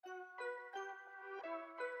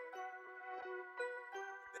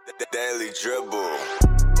The Daily Dribble.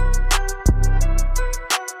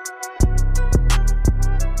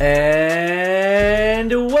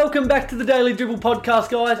 And welcome back to the Daily Dribble podcast,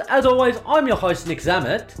 guys. As always, I'm your host, Nick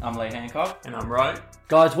Zammit. I'm Lee Hancock. And I'm Riot.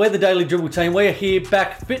 Guys, we're the Daily Dribble team. We're here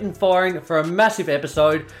back fit and firing for a massive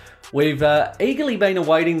episode. We've eagerly been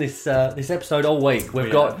awaiting this episode all week.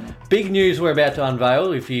 We've got big news we're about to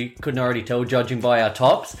unveil, if you couldn't already tell, judging by our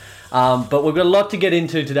tops. But we've got a lot to get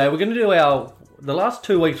into today. We're going to do the last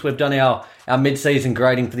 2 weeks we've done our mid-season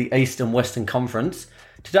grading for the East and Western Conference.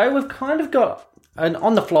 Today we've kind of got an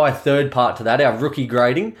on-the-fly third part to that, our rookie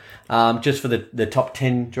grading, just for the top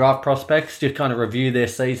 10 draft prospects, just kind of review their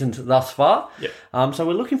seasons thus far. Yep. So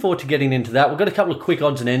we're looking forward to getting into that. We've got a couple of quick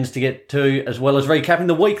odds and ends to get to, as well as recapping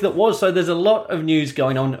the week that was. So there's a lot of news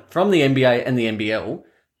going on from the NBA and the NBL.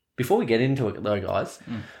 Before we get into it, though, guys,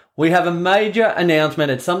 we have a major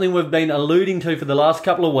announcement. It's something we've been alluding to for the last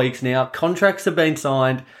couple of weeks now. Contracts have been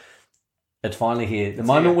signed. It's finally here. The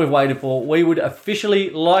moment we've waited for. We would officially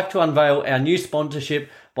like to unveil our new sponsorship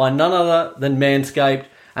by none other than Manscaped,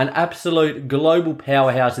 an absolute global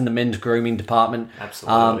powerhouse in the men's grooming department.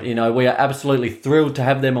 Absolutely. We are absolutely thrilled to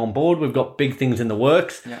have them on board. We've got big things in the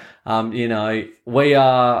works. Yeah.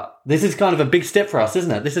 This is kind of a big step for us,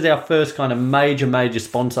 isn't it? This is our first kind of major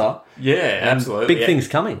sponsor. Yeah, absolutely. Big things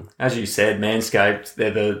coming. As you said, Manscaped,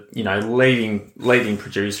 they're the leading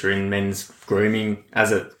producer in men's grooming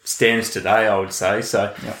as it stands today, I would say.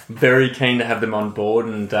 So very keen to have them on board,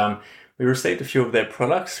 and we received a few of their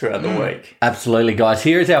products throughout the week. Absolutely, guys.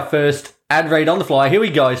 Here is our first ad read on the fly. Here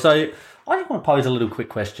we go. So I just want to pose a little quick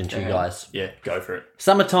question to you guys. Yeah, go for it.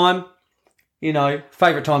 Summertime,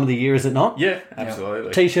 favourite time of the year, is it not? Yeah,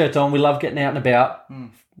 absolutely. T-shirts on. We love getting out and about.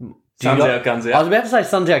 Sun's out, guns out. I was about to say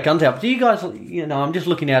sun's out, guns out. But do you guys, I'm just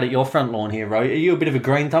looking out at your front lawn here, Ro. Are you a bit of a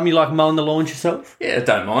green thumb? You like mowing the lawns yourself? Yeah,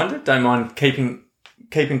 don't mind it. Don't mind keeping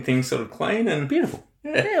things sort of clean and beautiful.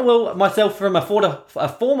 Yeah, well, myself, from a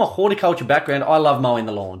former horticulture background, I love mowing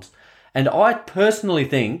the lawns. And I personally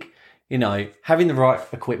think, having the right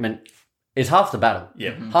equipment is half the battle.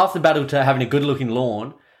 Yeah. Half the battle to having a good-looking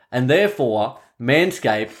lawn. And therefore,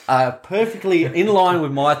 Manscaped are perfectly in line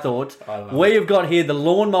with my thoughts. We have got here the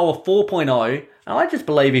Lawnmower 4.0. And I just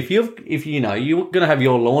believe if you're going to have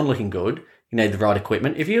your lawn looking good, you need the right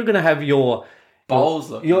equipment. If you're going to have your bowls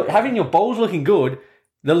having your bowls looking good,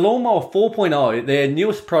 the Lawnmower 4.0, their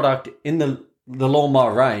newest product in the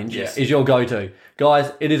lawnmower range, is your go-to.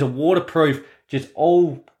 Guys, it is a waterproof, just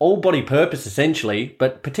all body purpose essentially,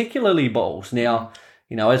 but particularly bowls. Now,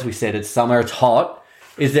 as we said, it's summer, it's hot.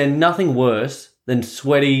 Is there nothing worse than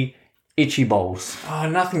sweaty, itchy balls? Oh,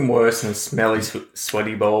 nothing worse than smelly,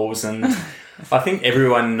 sweaty balls. And I think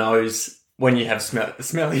everyone knows when you have smelly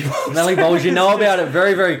balls. Smelly balls, you know about it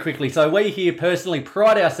very, very quickly. So we here personally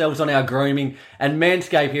pride ourselves on our grooming, and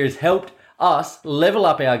Manscaped here has helped us level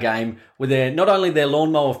up our game with not only their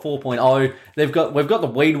Lawnmower 4.0, we've got the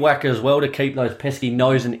Weed Whacker as well to keep those pesky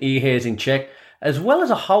nose and ear hairs in check, as well as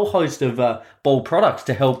a whole host of ball products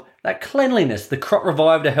to help that cleanliness, the Crop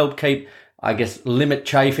Revive to help keep, limit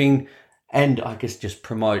chafing, and just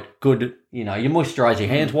promote good, you moisturise your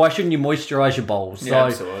hands. Why shouldn't you moisturise your bowls? Yeah,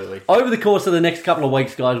 absolutely. Over the course of the next couple of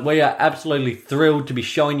weeks, guys, we are absolutely thrilled to be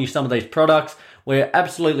showing you some of these products. We're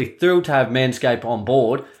absolutely thrilled to have Manscaped on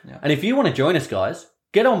board. Yeah. And if you want to join us, guys,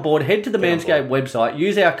 get on board, head to the Manscaped website,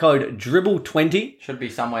 use our code DRIBBLE20. Should be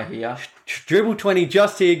somewhere here. DRIBBLE20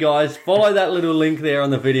 just here, guys. Follow that little link there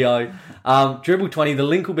on the video. DRIBBLE20, the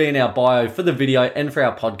link will be in our bio for the video and for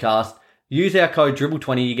our podcast. Use our code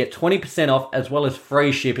DRIBBLE20. You get 20% off as well as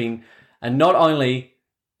free shipping. And not only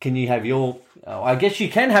can you have you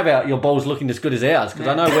can have your balls looking as good as ours, because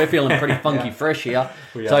I know we're feeling pretty funky fresh here.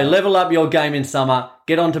 So level up your game in summer,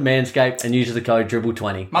 get onto Manscaped and use the code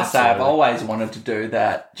DRIBBLE20. Must say, I've always wanted to do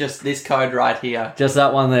that. Just this code right here. Just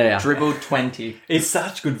that one there. DRIBBLE20. It's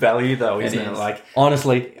such good value though, isn't it? Like,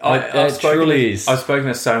 honestly, it truly is. I've spoken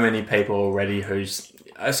to so many people already who's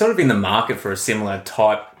sort of in the market for a similar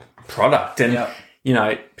type product. And,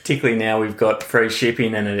 particularly now we've got free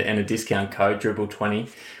shipping and a discount code, DRIBBLE20.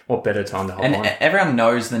 What better time to hop on? Everyone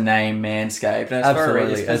knows the name Manscaped. And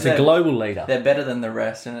absolutely. It's a global leader. They're better than the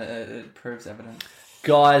rest, and it proves evident.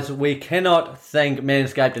 Guys, we cannot thank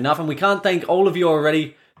Manscaped enough, and we can't thank all of you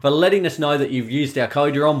already for letting us know that you've used our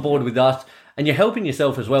code, you're on board with us, and you're helping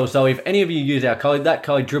yourself as well. So if any of you use our code, that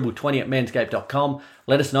code DRIBBLE20 at manscaped.com,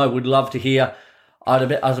 let us know. We'd love to hear. I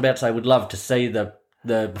was about to say we'd love to see the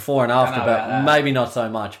the before and after, know but about that. maybe not so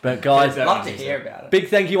much. But guys, Yeah, Love to hear about it. big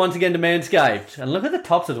thank you once again to Manscaped. And look at the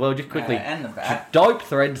tops as well, just quickly. Yeah, and the back. Dope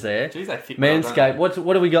threads there. Jeez, they fit well, don't Manscaped.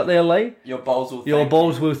 What do we got there, Lee? Your balls will Your thank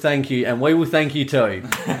balls will thank you, and we will thank you too.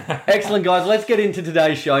 Excellent, guys. Let's get into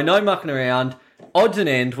today's show. No mucking around. Odds and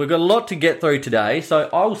ends. We've got a lot to get through today, so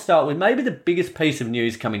I will start with maybe the biggest piece of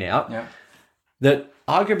news coming out. Yeah. That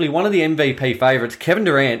arguably one of the MVP favourites, Kevin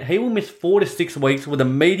Durant, he will miss 4 to 6 weeks with a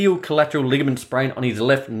medial collateral ligament sprain on his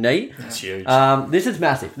left knee. That's huge. This is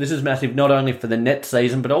massive. This is massive not only for the Nets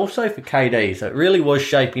season, but also for KD. So it really was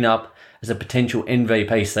shaping up as a potential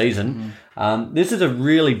MVP season. This is a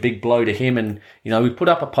really big blow to him. And, you know, we put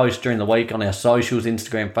up a post during the week on our socials,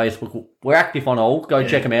 Instagram, Facebook. We're active on all. Go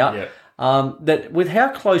check them out. Yeah. That with how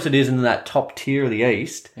close it is in that top tier of the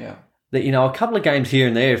East, Yeah. that, you know, a couple of games here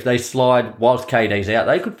and there, if they slide whilst KD's out,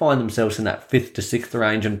 they could find themselves in that 5th to 6th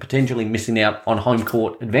range and potentially missing out on home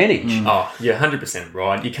court advantage. Oh, you're 100%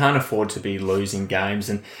 right. You can't afford to be losing games,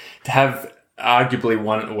 and to have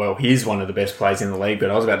arguably he's one of the best players in the league,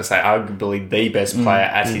 but I was about to say arguably the best player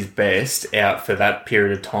at his best out for that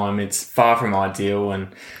period of time. It's far from ideal, and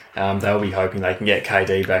they'll be hoping they can get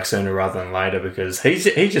KD back sooner rather than later, because he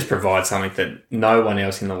just provides something that no one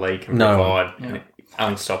else in the league can provide. Yeah.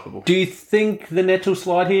 Unstoppable. Do you think the Nets will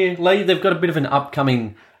slide here, Lee? They've got a bit of an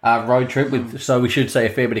upcoming road trip, so we should say a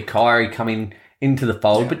fair bit of Kyrie coming into the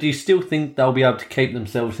fold. But do you still think they'll be able to keep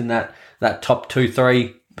themselves in that top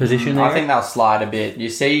 2-3 position there? I think they'll slide a bit. You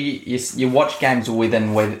see, you watch games with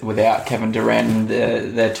and without Kevin Durant.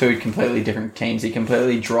 They're two completely different teams. He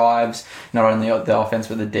completely drives not only the offense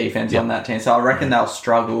but the defense on that team. So I reckon they'll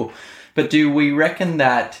struggle. But do we reckon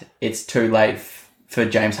that it's too late for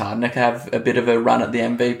James Harden to have a bit of a run at the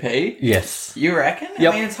MVP? Yes. You reckon?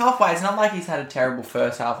 Yep. I mean, it's halfway. It's not like he's had a terrible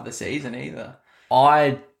first half of the season either.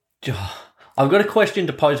 I've got a question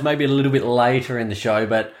to pose maybe a little bit later in the show,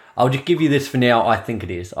 but I'll just give you this for now. I think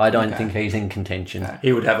it is. I don't think he's in contention. Okay.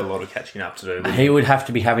 He would have a lot of catching up to do. He would have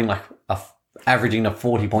to be having averaging a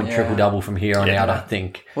 40-point triple-double from here on out, I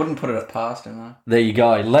think. Wouldn't put it past him though. There you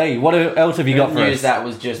go. Lee, what else have you got for News us? that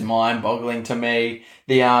was just mind-boggling to me.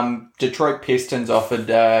 The Detroit Pistons offered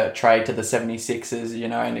a trade to the 76ers,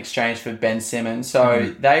 in exchange for Ben Simmons.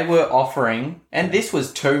 So they were offering, and this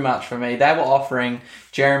was too much for me, they were offering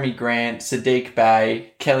Jeremy Grant, Sadiq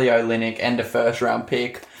Bey, Kelly Olynyk, and a first-round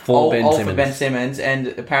pick. For Ben Simmons, and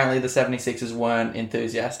apparently the 76ers weren't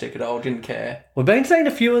enthusiastic at all, didn't care. We've been seeing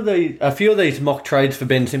a few of these mock trades for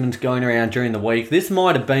Ben Simmons going around during the week. This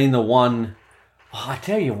might have been the one. Oh, I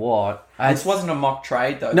tell you what, This wasn't a mock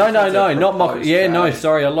trade though. No, This was a not mock. proposed Yeah, no, trade.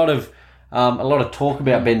 sorry. A lot of talk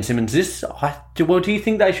about Ben Simmons. Do you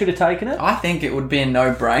think they should have taken it? I think it would be a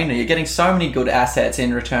no-brainer. You're getting so many good assets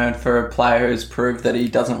in return for a player who's proved that he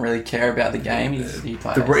doesn't really care about the game he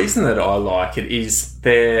plays. The reason that I like it is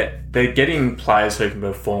they're getting players who can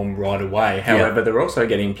perform right away. However, they're also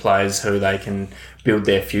getting players who they can build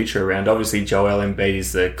their future around. Obviously, Joel Embiid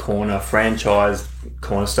is the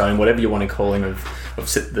cornerstone, whatever you want to call him, of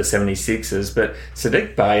the 76ers. But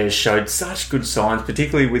Sadiq Bey has showed such good signs,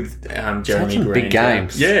 particularly with Jeremy some Grant. big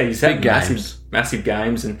games. Yeah, he's had Big games. massive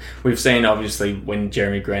games, and we've seen obviously when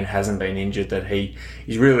Jeremy Grant hasn't been injured that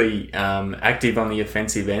he's really active on the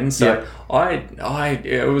offensive end. So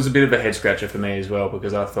it was a bit of a head scratcher for me as well,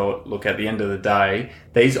 because I thought, look, at the end of the day,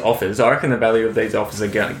 these offers, I reckon the value of these offers are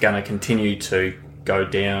going to continue to go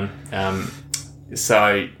down.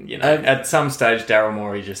 So, at some stage, Daryl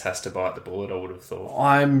Morey just has to bite the bullet, I would have thought.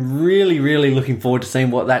 I'm really, really looking forward to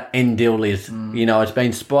seeing what that end deal is. It's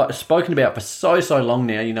been spoken about for so long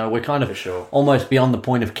now. We're kind of almost beyond the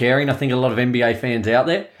point of caring. I think a lot of NBA fans out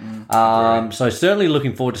there. So certainly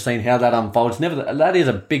looking forward to seeing how that unfolds. That is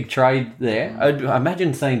a big trade there. I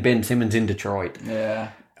imagine seeing Ben Simmons in Detroit.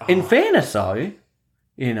 Yeah. In fairness, though,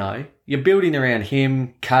 you're building around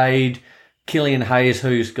him, Cade, Killian Hayes,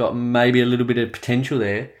 who's got maybe a little bit of potential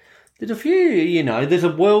there. There's a few, there's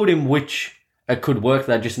a world in which it could work.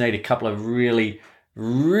 They just need a couple of really,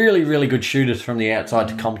 really, really good shooters from the outside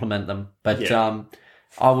to complement them. But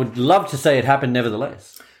I would love to see it happen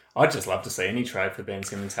nevertheless. I'd just love to see any trade for Ben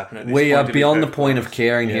Simmons happen at this We point. are beyond the point of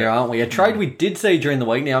caring here, aren't we? A trade we did see during the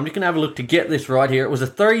week. Now, I'm just going to have a look to get this right here. It was a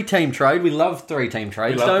 3-team trade. We love 3-team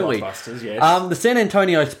trades, don't we? Blockbusters, yes. The San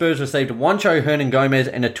Antonio Spurs received Juancho Hernan-Gomez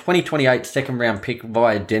and a 2028 second-round pick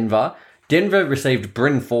via Denver. Denver received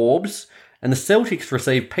Bryn Forbes, and the Celtics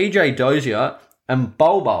received PJ Dozier and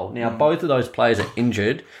Bol Bol. Now, both of those players are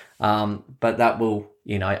injured, but that will,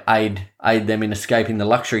 aid them in escaping the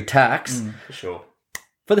luxury tax. For sure.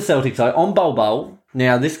 For the Celtics, though, on Bol Bol,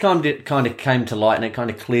 Now, this kind of came to light, and it kind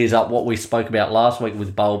of clears up what we spoke about last week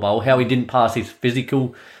with Bol, how he didn't pass his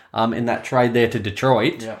physical in that trade there to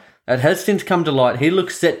Detroit. Yeah. It has since come to light. He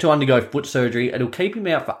looks set to undergo foot surgery. It'll keep him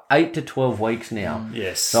out for 8 to 12 weeks now.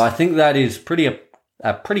 Yes. So I think that is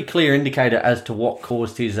a pretty clear indicator as to what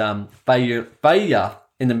caused his failure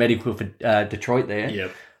in the medical for Detroit there.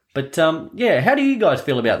 Yep. But, how do you guys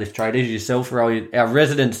feel about this trade? As yourself, our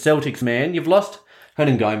resident Celtics man, you've lost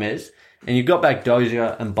Hernan Gomez, and you've got back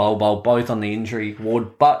Dozier and Bol both on the injury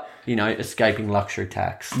ward, but, escaping luxury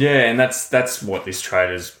tax. Yeah, and that's what this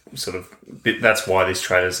trade is that's why this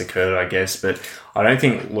trade has occurred, I guess. But I don't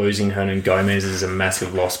think losing Hernan Gomez is a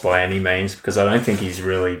massive loss by any means, because I don't think he's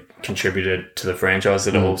really contributed to the franchise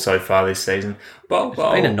at all so far this season. It's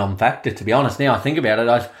been a non-factor, to be honest. Now I think about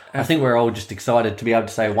it, I think we're all just excited to be able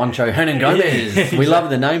to say Juancho Hernan Gomez. Yeah, exactly. We love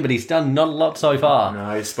the name, but he's done not a lot so far.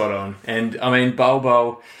 No, he's spot on. And, I mean,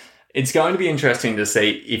 Bol, it's going to be interesting to see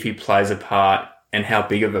if he plays a part and how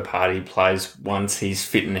big of a part he plays once he's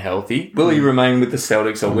fit and healthy. Will he remain with the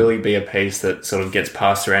Celtics, or will he be a piece that sort of gets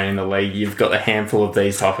passed around in the league? You've got a handful of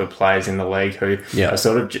these type of players in the league who are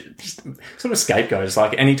sort of scapegoats.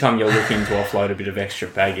 Like, anytime you're looking to offload a bit of extra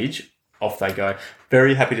baggage, off they go.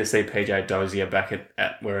 Very happy to see PJ Dozier back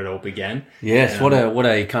at where it all began. Yes, what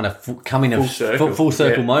a kind of full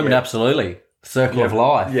circle moment. Absolutely. Circle of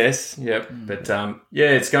life. Yes, yep. But,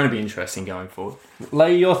 it's going to be interesting going forward.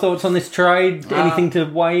 Lee, your thoughts on this trade? Anything to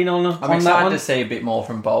weigh in on that one? I'm excited to see a bit more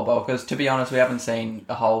from Bol, because, to be honest, we haven't seen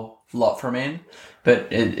a whole lot from him. But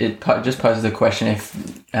it just poses the question if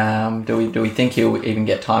do we think he'll even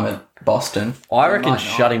get time at Boston? I reckon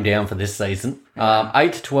shut him down for this season.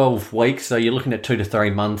 8 to 12 weeks, so you're looking at 2 to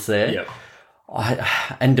 3 months there. Yep.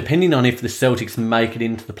 And depending on if the Celtics make it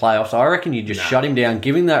into the playoffs, I reckon you just shut him down,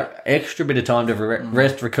 give him that extra bit of time to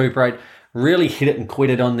rest, recuperate, really hit it and quit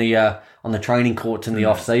it on the training courts in the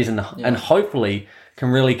off season, and hopefully can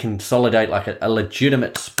really consolidate like a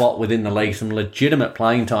legitimate spot within the league, some legitimate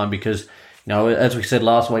playing time, because as we said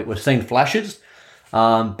last week, we've seen flashes,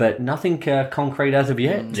 but nothing concrete as of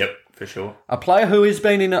yet. Yep. For sure. A player who has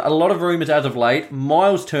been in a lot of rumours as of late,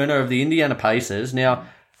 Miles Turner of the Indiana Pacers. Now,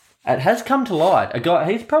 it has come to light. A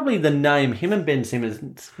guy, he's probably the name, him and Ben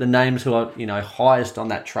Simmons, the names who are, highest on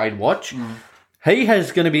that trade watch.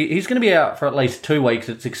 He's going to be out for at least 2 weeks.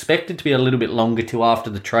 It's expected to be a little bit longer till after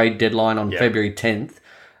the trade deadline on February 10th.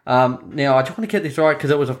 Now, I just want to get this right, because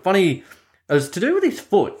it was to do with his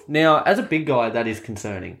foot. Now, as a big guy, that is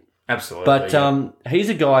concerning. Absolutely. But he's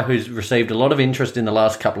a guy who's received a lot of interest in the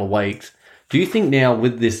last couple of weeks. Do you think now,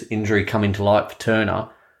 with this injury coming to light for Turner,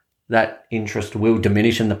 that interest will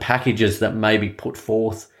diminish, and the packages that may be put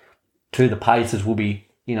forth to the Pacers will be,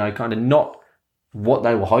 kind of not what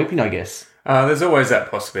they were hoping, I guess? There's always that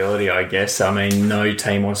possibility, I guess. I mean, no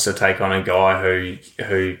team wants to take on a guy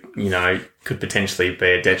who could potentially be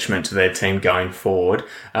a detriment to their team going forward.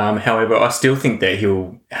 However, I still think that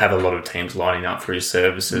he'll have a lot of teams lining up for his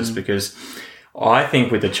services, because I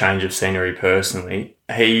think with the change of scenery personally,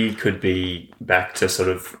 he could be back to sort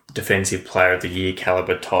of defensive player of the year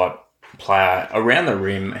caliber type player around the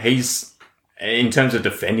rim. He's, in terms of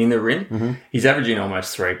defending the rim, he's averaging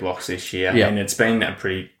almost 3 blocks this year, and it's been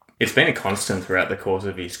a constant throughout the course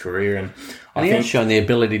of his career. And he has shown the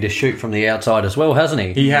ability to shoot from the outside as well, hasn't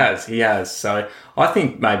he? He has. So I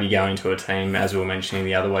think maybe going to a team, as we were mentioning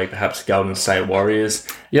the other week, perhaps Golden State Warriors,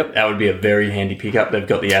 that would be a very handy pickup. They've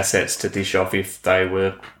got the assets to dish off if they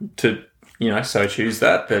were to, so choose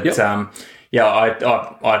that. But,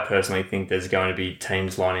 I personally think there's going to be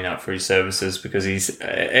teams lining up for his services, because he's,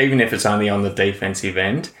 even if it's only on the defensive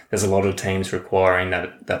end, there's a lot of teams requiring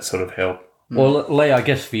that sort of help. Well, Lee, I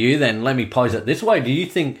guess for you then, let me pose it this way. Do you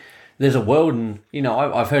think there's a world, and,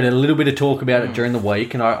 I've heard a little bit of talk about it during the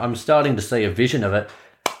week, and I'm starting to see a vision of it.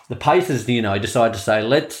 The Pacers, decide to say,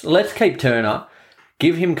 let's keep Turner,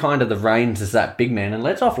 give him kind of the reins as that big man, and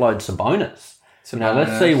let's offload Sabonis.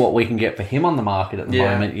 Let's see what we can get for him on the market at the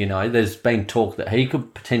moment. There's been talk that he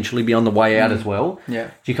could potentially be on the way out as well. Yeah.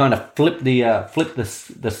 Do you kind of flip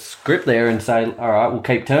the script there and say, all right, we'll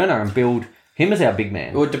keep Turner and build him as our big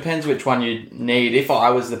man? Well, it depends which one you need. If I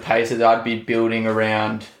was the Pacers, I'd be building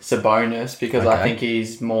around Sabonis, because I think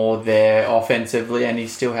he's more there offensively, and he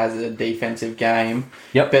still has a defensive game.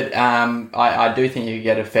 Yep. But I do think you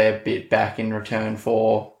get a fair bit back in return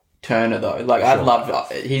for Turner though. Like I'd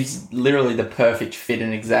love. He's literally the perfect fit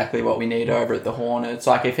and exactly what we need over at the Hornets.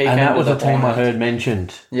 Like if he And came that was to a the team I Hornets, heard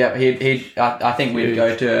mentioned. yeah, I think we'd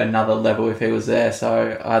go to another level if he was there.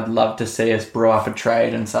 So I'd love to see us brew up a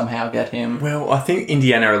trade and somehow get him. Well, I think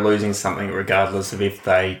Indiana are losing something regardless of if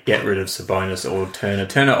they get rid of Sabonis or Turner.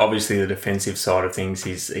 Turner, obviously, the defensive side of things,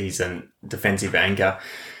 he's a defensive anchor.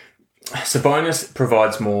 Sabonis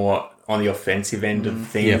provides more on the offensive end of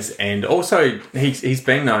things, and also he's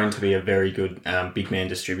been known to be a very good big man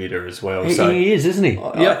distributor as well. He is, isn't he?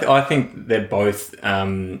 I think they're both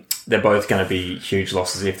going to be huge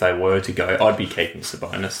losses if they were to go. I'd be keeping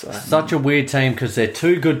Sabonis. So. Such a weird team because they're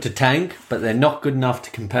too good to tank, but they're not good enough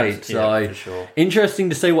to compete. For sure. Interesting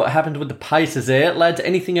to see what happened with the Pacers there. Lads,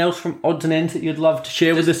 anything else from odds and ends that you'd love to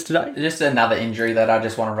share with us today? Just another injury that I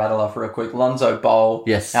just want to rattle off real quick. Lonzo Ball.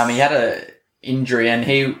 Yes. He had a injury and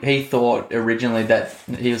he thought originally that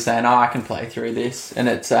he was saying, I can play through this. And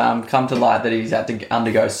it's come to light that he's had to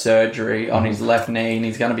undergo surgery on his left knee and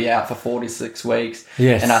he's going to be out for 46 weeks.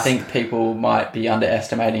 Yes. And I think people might be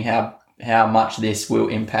underestimating how much this will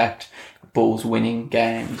impact Bulls winning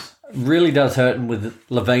games. Really does hurt them with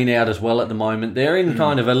Levine out as well at the moment. They're in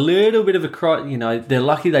kind of a little bit of they're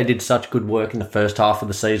lucky they did such good work in the first half of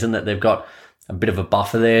the season that they've got a bit of a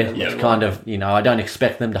buffer there. Yeah, It's kind of, I don't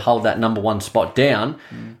expect them to hold that number one spot down.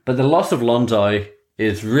 But the loss of Lonzo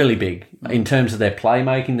is really big in terms of their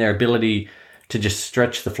playmaking, their ability to just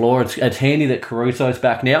stretch the floor. It's handy that Caruso's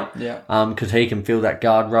back now. Because he can fill that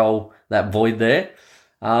guard role, that void there.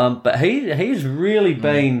 But he's really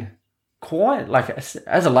been quite, like,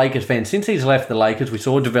 as a Lakers fan, since he's left the Lakers, we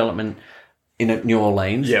saw development in New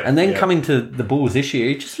Orleans. And then coming to the Bulls this year,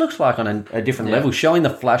 he just looks like on a different level, showing the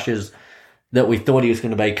flashes that we thought he was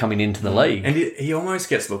going to be coming into the league. And he almost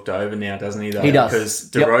gets looked over now, doesn't he, though? He does.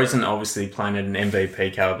 Because DeRozan obviously playing at an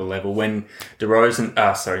MVP caliber level. When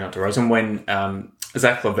when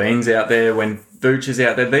Zach LaVine's out there, when Vooch is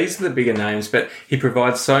out there, these are the bigger names, but he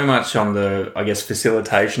provides so much on the, I guess,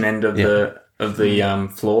 facilitation end of the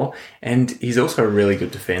floor, and he's also a really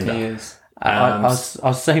good defender. He is. I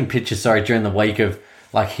was seeing pictures, during the week of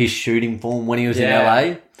like his shooting form when he was in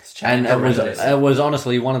LA. And it was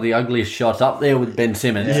honestly one of the ugliest shots up there with Ben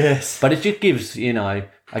Simmons. Yes. But it just gives, I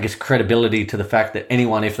guess, credibility to the fact that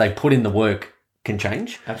anyone, if they put in the work, can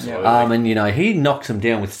change. Absolutely. And, he knocks them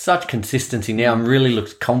down with such consistency now and really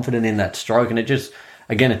looks confident in that stroke. And it just,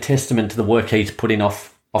 again, a testament to the work he's putting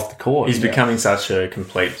off the court. He's becoming such a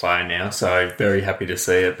complete player now, so very happy to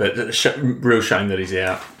see it. But real shame that he's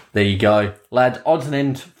out. There you go. Lads, odds and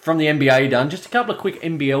ends from the NBA done. Just a couple of quick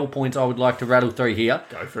NBL points I would like to rattle through here.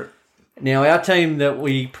 Go for it. Now, our team that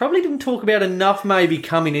we probably didn't talk about enough maybe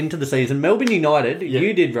coming into the season, Melbourne United. Yeah.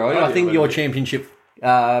 You did, bro. I think your championship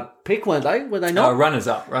pick, weren't they? Were they not? Runners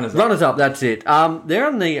up. Runners up, that's it. They're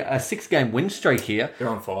on the 6-game win streak here. They're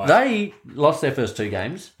on fire. They lost their first 2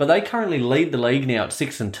 games, but they currently lead the league now at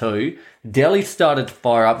 6-2. Delhi started to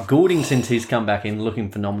fire up. Goulding, since he's come back in,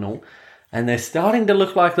 looking phenomenal. And they're starting to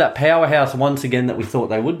look like that powerhouse once again that we thought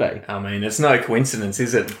they would be. I mean, it's no coincidence,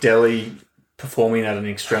 is it? Delhi performing at an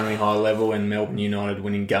extremely high level and Melbourne United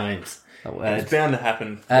winning games. It's bound to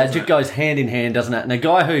happen. It just goes hand in hand, doesn't it? And a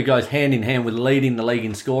guy who goes hand in hand with leading the league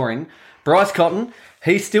in scoring, Bryce Cotton,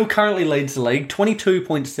 he still currently leads the league,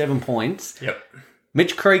 22.7 points. Yep.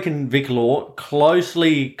 Mitch Creek and Vic Law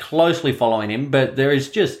closely following him, but there is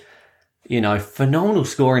just... phenomenal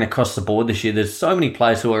scoring across the board this year. There's so many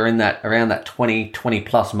players who are in that around that 20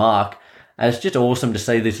 plus mark. And it's just awesome to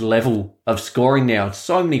see this level of scoring now. It's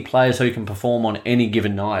so many players who can perform on any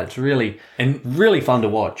given night. It's really fun to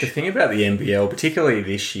watch. The thing about the NBL, particularly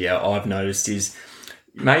this year, I've noticed is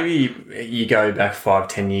maybe you go back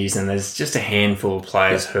 5-10 years and there's just a handful of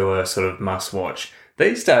players who are sort of must watch.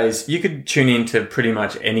 These days, you could tune into pretty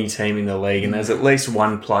much any team in the league and there's at least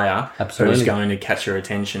one player who's going to catch your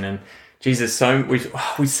attention. And Jesus,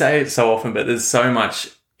 we say it so often, but there's so much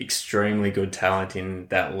extremely good talent in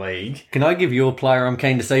that league. Can I give you a player I'm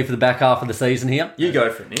keen to see for the back half of the season here? You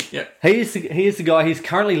go for it, Nick. Yep. He is the guy. He's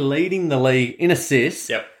currently leading the league in assists.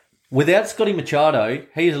 Yep. Without Scotty Machado,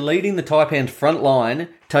 he's leading the Taipans front line.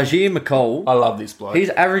 Tajir McCall. I love this bloke. He's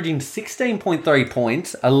averaging 16.3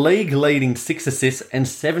 points, a league-leading 6 assists and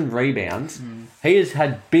 7 rebounds. He has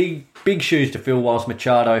had big shoes to fill whilst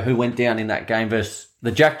Machado, who went down in that game versus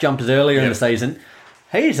the Jack Jumpers earlier in the season,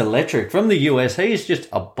 he's electric. From the US, he's just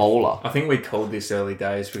a bowler. I think we called this early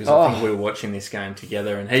days because I think we were watching this game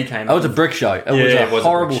together and he came... It was a brick show. It was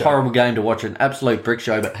a horrible game to watch, an absolute brick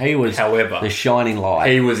show, but he was the shining light.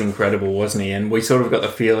 He was incredible, wasn't he? And we sort of got the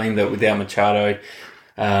feeling that without Machado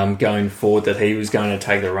going forward that he was going to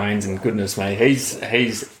take the reins, and goodness me, he's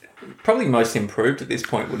probably most improved at this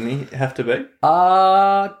point, wouldn't he have to be?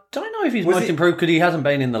 Don't know if he's most improved because he hasn't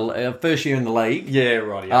been in the first year in the league. Yeah,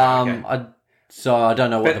 right. Yeah, okay. So I don't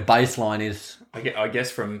know what the baseline is. I guess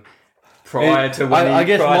from prior to when I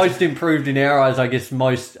guess most improved in our eyes. I guess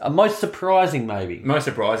most surprising maybe. Most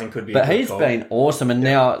surprising could be. But he's been awesome, and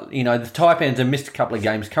now the Taipans have missed a couple of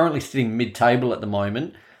games. Currently sitting mid-table at the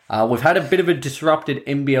moment. We've had a bit of a disrupted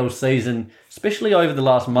NBL season, especially over the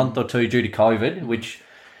last month or two due to COVID, which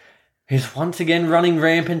is once again running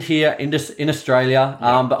rampant here in Australia.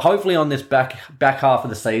 But hopefully on this back half of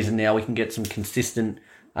the season now we can get some consistent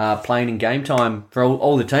playing and game time for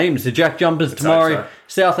all the teams. The Jack Jumpers tomorrow,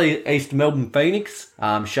 South East Melbourne Phoenix,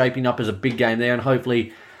 shaping up as a big game there, and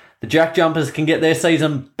hopefully the Jack Jumpers can get their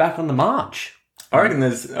season back on the march. I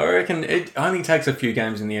reckon it only takes a few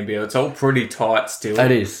games in the NBL. It's all pretty tight still.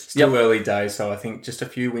 It is. Still early days, so I think just a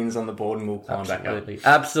few wins on the board and we'll climb back up.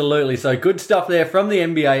 Absolutely. So good stuff there from the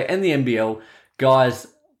NBA and the NBL. Guys,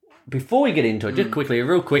 before we get into it, just quickly, a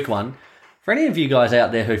real quick one. For any of you guys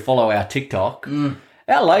out there who follow our TikTok,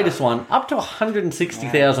 our latest one, up to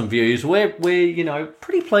 160,000 views. We're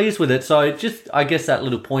pretty pleased with it. So just, I guess that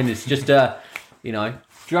little point is just,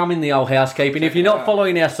 drum in the old housekeeping. If you're not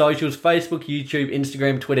following our socials, Facebook, YouTube,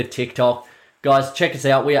 Instagram, Twitter, TikTok, guys, check us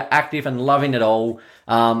out. We are active and loving it all.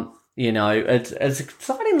 It's an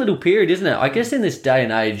exciting little period, isn't it? I guess in this day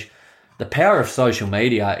and age, the power of social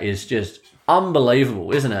media is just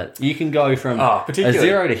unbelievable, isn't it? You can go from a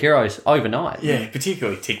zero to heroes overnight. Yeah,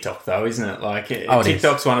 particularly TikTok, though, isn't it? Like,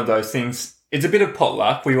 TikTok's one of those things. It's a bit of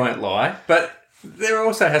potluck, we won't lie, but there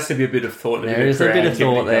also has to be a bit of thought. There is a bit of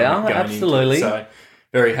thought there, absolutely. So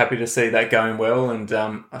very happy to see that going well, and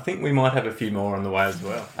I think we might have a few more on the way as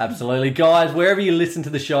well. Absolutely. Guys, wherever you listen to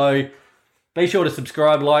the show, be sure to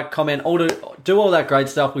subscribe, like, comment, do all that great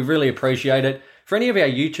stuff. We really appreciate it. For any of our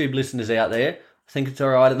YouTube listeners out there, I think it's all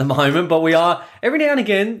right at the moment, but we are, every now and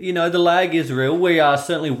again, the lag is real. We are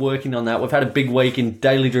certainly working on that. We've had a big week in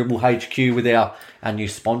Daily Dribble HQ with our new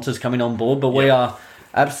sponsors coming on board, but we are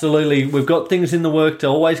absolutely, we've got things in the work to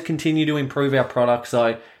always continue to improve our product.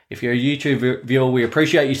 So if you're a YouTube viewer, we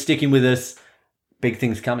appreciate you sticking with us. Big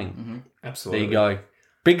things coming. Mm-hmm. Absolutely. There you go.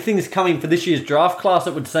 Big things coming for this year's draft class,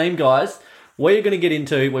 it would seem, guys. We're going to get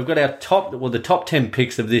into, we've got our the top 10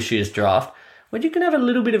 picks of this year's draft. Where you can have a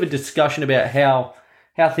little bit of a discussion about how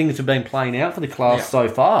things have been playing out for the class so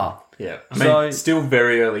far. Yeah. I mean, still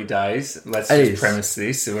very early days. Let's just premise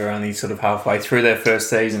this. We're only sort of halfway through their first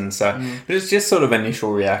season. So but it's just sort of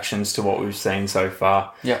initial reactions to what we've seen so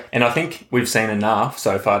far. Yeah. And I think we've seen enough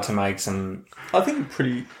so far to make some, I think,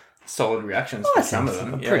 pretty solid reactions for some of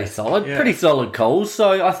them. Pretty solid calls.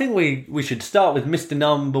 So I think we should start with Mr.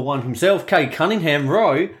 Number One himself, Cade Cunningham.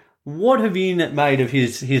 Ro, what have you made of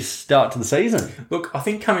his start to the season? Look, I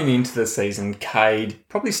think coming into the season, Cade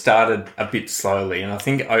probably started a bit slowly, and I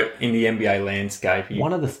think in the NBA landscape,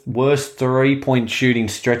 one of the worst 3-point shooting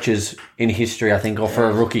stretches in history, I think, or for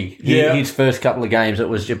a rookie. His first couple of games, it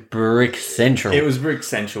was just brick central. It was brick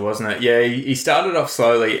central, wasn't it? Yeah, he started off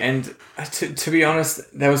slowly, and to be honest,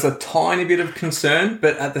 there was a tiny bit of concern,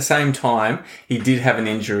 but at the same time, he did have an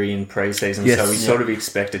injury in pre-season, so we sort of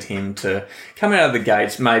expected him to come out of the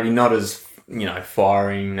gates, maybe not as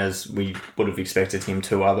firing as we would have expected him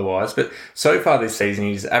to otherwise. But so far this season,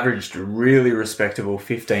 he's averaged a really respectable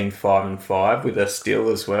 15, 5 and 5 with a steal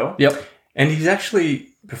as well. Yep. And he's actually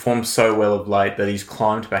performed so well of late that he's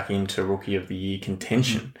climbed back into Rookie of the Year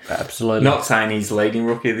contention. Absolutely. Not saying he's leading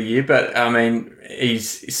Rookie of the Year, but I mean,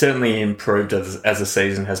 he's certainly improved as the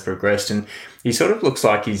season has progressed, and he sort of looks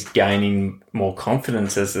like he's gaining more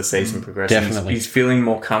confidence as the season progresses. Definitely. He's feeling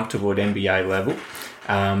more comfortable at NBA level.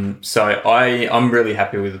 So I'm really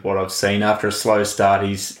happy with what I've seen. After a slow start,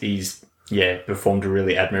 he's performed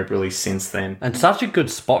really admirably since then. And such a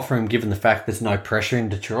good spot for him, given the fact there's no pressure in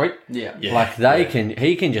Detroit. Yeah. Like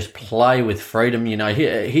he can just play with freedom.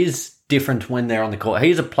 He's different when they're on the court.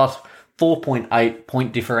 He's a plus 4.8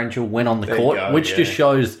 point differential when on the court, which just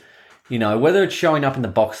shows, whether it's showing up in the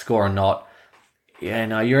box score or not. Yeah,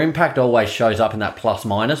 no, your impact always shows up in that plus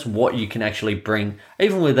minus, what you can actually bring,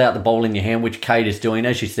 even without the ball in your hand, which Cade is doing.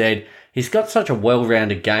 As you said, he's got such a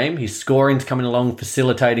well-rounded game. His scoring's coming along,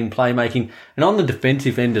 facilitating, playmaking, and on the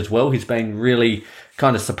defensive end as well, he's been really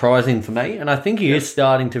kind of surprising for me. And I think he is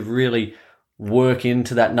starting to really work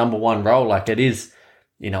into that number one role. Like it is,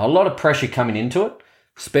 a lot of pressure coming into it,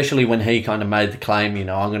 especially when he kind of made the claim,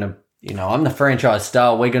 I'm the franchise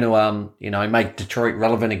star. We're going to, make Detroit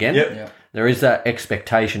relevant again. Yep. There is that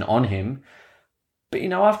expectation on him. But,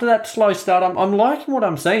 after that slow start, I'm liking what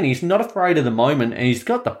I'm seeing. He's not afraid of the moment, and he's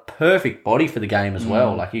got the perfect body for the game as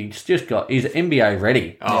well. Like, he's NBA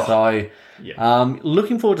ready. So, Yeah.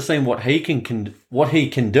 Looking forward to seeing what he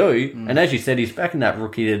can do. And as you said, he's back in that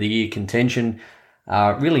Rookie of the Year contention,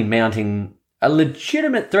 really mounting a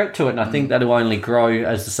legitimate threat to it, and I think that'll only grow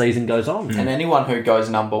as the season goes on. And anyone who goes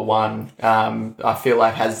number one, I feel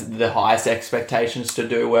like has the highest expectations to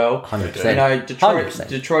do well. 100%. You know, 100%.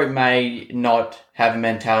 Detroit may not have a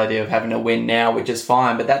mentality of having to win now, which is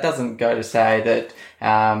fine, but that doesn't go to say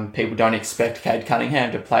that people don't expect Cade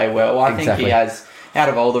Cunningham to play well. I think he has, out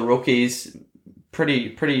of all the rookies,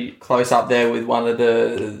 pretty close up there with one of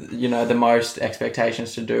the most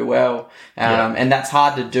expectations to do well. And that's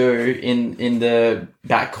hard to do in the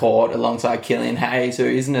backcourt alongside Killian Hayes, who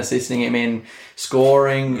isn't assisting him in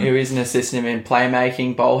scoring, who isn't assisting him in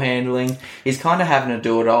playmaking, ball handling. He's kind of having to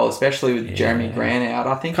do it all, especially with Jeremy Grant out.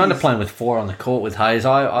 I think kind of playing with 4 on the court with Hayes.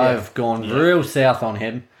 I've gone real south on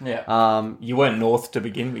him. Yeah. You went north to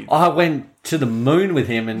begin with. I went to the moon with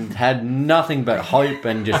him and had nothing but hope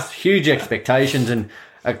and just huge expectations, and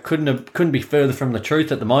I couldn't be further from the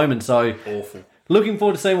truth at the moment. So Awful. looking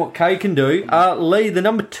forward to seeing what Kay can do. Lee, the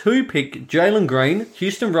number 2 pick, Jalen Green,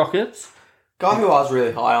 Houston Rockets. Guy who I was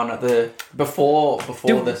really high on at the before the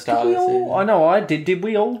start of the season. I know I did. Did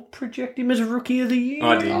we all project him as a Rookie of the Year?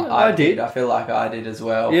 I did. I did. I feel like I did as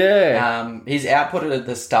well. Yeah. His output at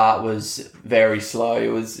the start was very slow. It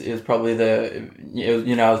was probably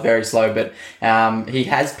it was very slow, but he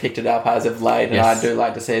has picked it up as of late, and Yes. I do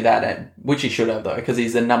like to see that, which he should have though, because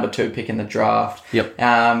he's the number 2 pick in the draft. Yep.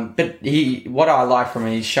 But what I like from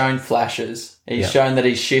him, he's shown flashes. He's shown that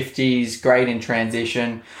he's shifty, he's great in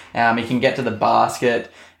transition, he can get to the basket,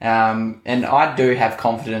 and I do have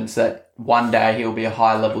confidence that one day he'll be a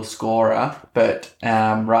high-level scorer, but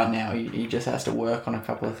right now he just has to work on a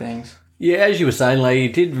couple of things. Yeah, as you were saying, Lee, he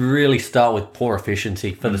did really start with poor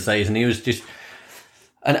efficiency for the season. He was just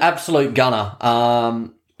an absolute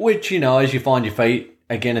gunner, which, as you find your feet,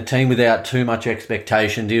 again, a team without too much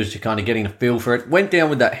expectations. He was just kind of getting a feel for it. Went down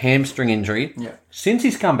with that hamstring injury. Yeah. Since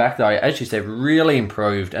he's come back, though, as you said, really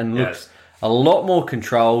improved and looks a lot more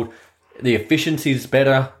controlled. The efficiency's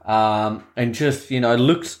better, and just,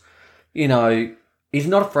 looks, he's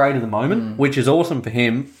not afraid of the moment, which is awesome for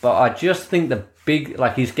him. But I just think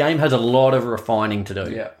his game has a lot of refining to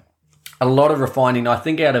do. Yeah. A lot of refining. I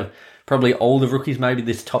think out of probably all the rookies, maybe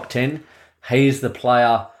this top 10, he's the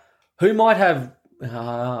player who might have...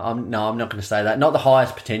 I'm not going to say that. Not the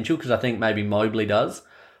highest potential, because I think maybe Mobley does.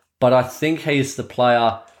 But I think he's the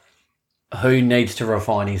player who needs to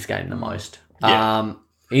refine his game the most. Yeah.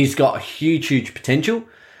 He's got huge potential.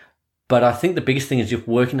 But I think the biggest thing is just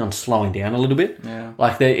working on slowing down a little bit.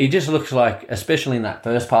 Yeah. He just looks like, especially in that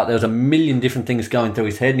first part, there was a million different things going through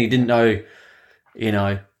his head, and he didn't know,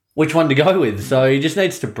 which one to go with. So he just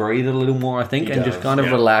needs to breathe a little more, I think, just kind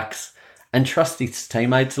of relax and trust his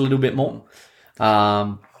teammates a little bit more.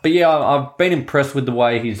 But yeah, I've been impressed with the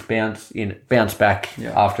way he's bounced back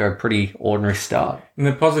after a pretty ordinary start. And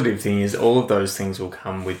the positive thing is all of those things will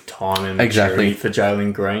come with time and maturity for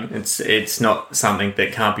Jalen Green. It's not something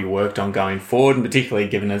that can't be worked on going forward, and particularly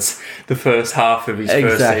given it's the first half of his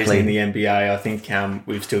first season in the NBA, I think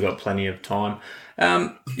we've still got plenty of time.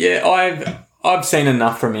 I've seen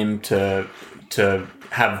enough from him to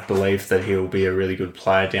have belief that he'll be a really good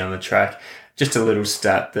player down the track. Just a little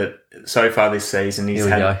stat that so far this season, he's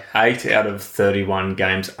had 8 out of 31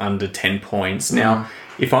 games under 10 points. Now,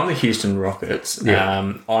 if I'm the Houston Rockets,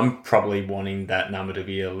 I'm probably wanting that number to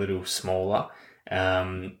be a little smaller.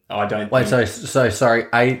 I don't so sorry,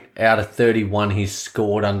 8 out of 31 he's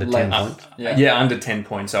scored under 10 points? Yeah, under 10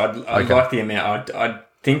 points. So I'd like the amount. I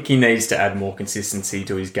think he needs to add more consistency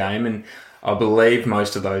to his game, and I believe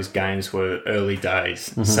most of those games were early days.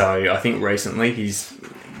 Mm-hmm. So I think recently he's...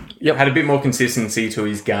 had a bit more consistency to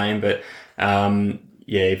his game, but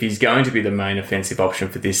if he's going to be the main offensive option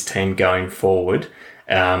for this team going forward,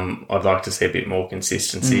 I'd like to see a bit more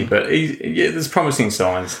consistency. But there's promising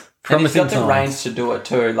signs. And he's got the range to do it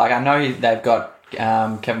too. Like, I know they've got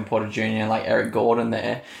Kevin Porter Jr. and like Eric Gordon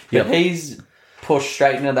there, but he's pushed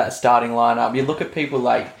straight into that starting lineup. You look at people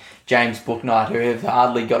like James Bouknight, who have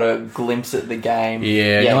hardly got a glimpse at the game.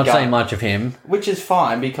 Not saying much of him. Which is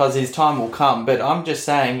fine, because his time will come. But I'm just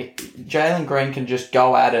saying, Jalen Green can just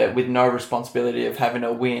go at it with no responsibility of having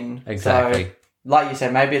a win. Exactly. So, like you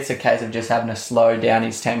said, maybe it's a case of just having to slow down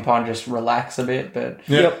his tempo and just relax a bit. But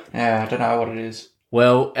I don't know what it is.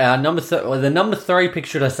 Well, the number 3 pick,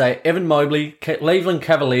 should I say, Evan Mobley, Cleveland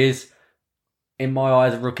Cavaliers. In my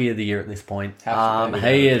eyes, Rookie of the Year at this point. He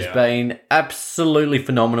has been absolutely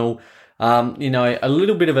phenomenal. A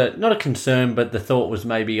little bit of not a concern, but the thought was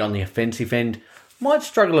maybe on the offensive end. Might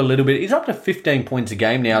struggle a little bit. He's up to 15 points a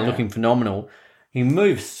game now, looking phenomenal. He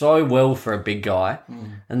moves so well for a big guy.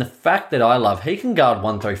 And the fact that I love, he can guard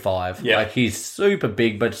 1 through 5. Yeah. Like, he's super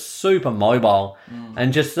big, but super mobile.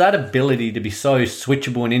 And just that ability to be so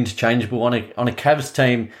switchable and interchangeable on a Cavs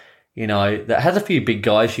team, you know, that has a few big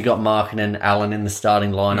guys. You got Markin and Allen in the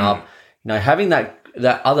starting lineup. You know, having that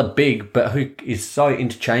other big, but who is so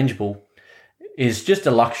interchangeable, is just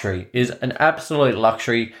a luxury, is an absolute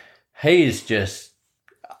luxury. He is just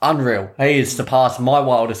unreal. He has surpassed my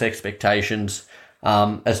wildest expectations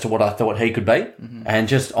as to what I thought he could be. And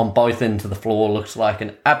just on both ends of the floor looks like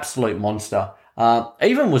an absolute monster.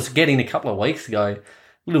 Even was getting a couple of weeks ago,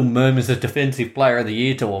 little murmurs of Defensive Player of the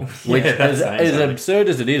Year talk, which as absurd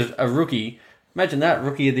as it is, a rookie, imagine that,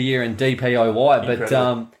 Rookie of the Year in DPOY,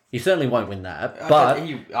 but he certainly won't win that. But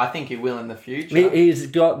I think he will in the future. He's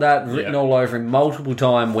got that written all over him, multiple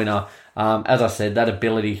time winner. As I said, that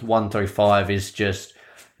ability 1 through 5 is just,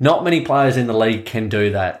 not many players in the league can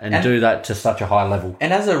do that and do that to such a high level.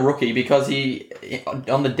 And as a rookie, because he,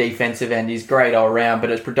 on the defensive end, he's great all around, but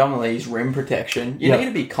it's predominantly his rim protection. You need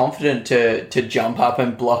to be confident to jump up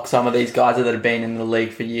and block some of these guys that have been in the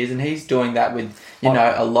league for years, and he's doing that with, you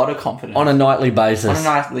know, a lot of confidence. On a nightly basis.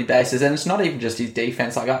 And it's not even just his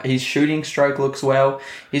defense. Like, his shooting stroke looks well.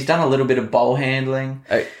 He's done a little bit of ball handling.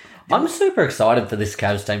 I'm super excited for this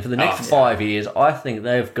Cavs team. For the next 5 years, I think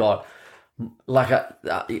they've got...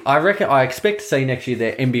 I expect to see next year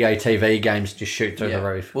their NBA TV games just shoot through the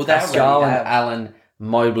roof. Well, Pascal and Allen,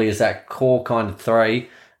 Mobley is that core kind of three,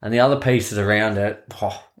 and the other pieces around it,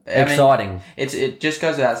 exciting. It just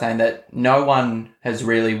goes without saying that no one has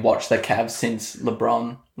really watched the Cavs since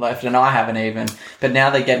LeBron left, and I haven't even. But now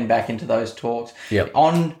they're getting back into those talks. Yep.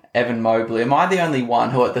 On Evan Mobley, am I the only one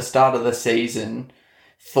who at the start of the season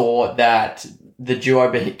thought that the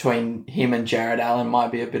duo between him and Jared Allen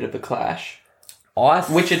might be a bit of a clash?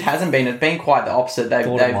 Which it hasn't been. It's been quite the opposite.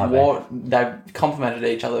 They've complemented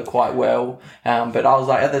each other quite well. But I was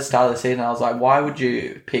like, at the start of the season, I was like, why would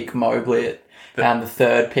you pick Mobley at the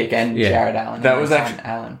third pick and Jared Allen?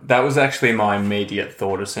 That was actually my immediate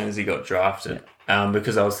thought as soon as he got drafted.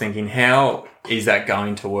 Because I was thinking, how is that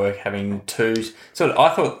going to work having two? So I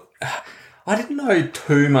thought... I didn't know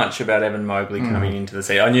too much about Evan Mobley coming into the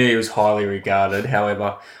season. I knew he was highly regarded.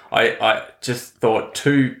 However, I just thought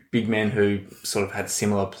two big men who sort of had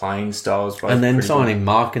similar playing styles. And then signing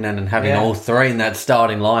Markkanen and having all three in that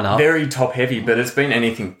starting lineup. Very top heavy, but it's been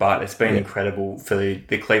anything but. It's been incredible for the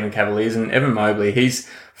Cleveland Cavaliers. And Evan Mobley, he's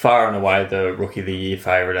far and away the Rookie of the Year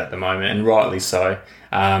favourite at the moment, and rightly so.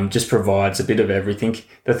 Just provides a bit of everything.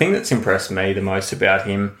 The thing that's impressed me the most about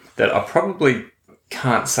him, that I probably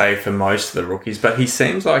can't say for most of the rookies, but he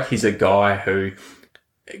seems like he's a guy who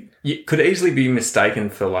could easily be mistaken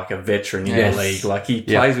for like a veteran in the league. Like, he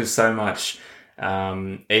plays with so much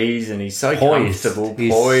ease, and he's so comfortable,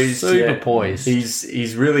 poised, super poised.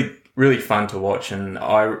 He's really, really fun to watch, and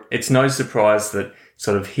it's no surprise that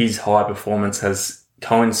sort of his high performance has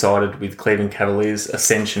coincided with Cleveland Cavaliers'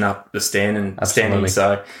 ascension up the standing.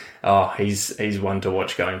 So, he's one to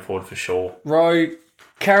watch going forward for sure. Ro,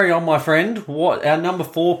 carry on, my friend. What our number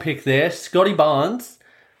 4 pick there, Scotty Barnes.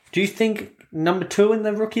 Do you think number 2 in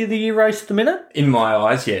the Rookie of the Year race at the minute? In my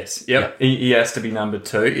eyes, yes. Yep. He has to be number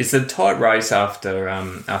 2. It's a tight race after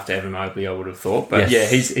Evan Mobley, I would have thought. But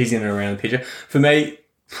he's in and around the picture. For me,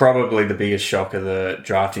 probably the biggest shock of the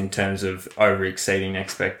draft in terms of over-exceeding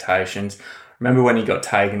expectations. Remember when he got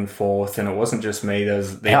taken 4th, and it wasn't just me. There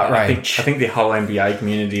was outrage. I think the whole NBA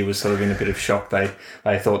community was sort of in a bit of shock. They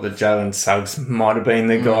thought that Jalen Suggs might have been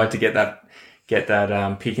the guy to get that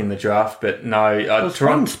pick in the draft, but no. It was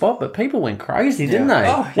one spot, but people went crazy, didn't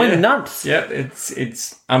they? Went nuts. Yeah,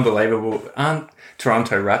 it's unbelievable.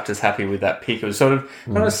 Toronto Raptors happy with that pick. It was sort of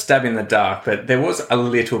not a stab in the dark, but there was a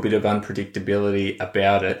little bit of unpredictability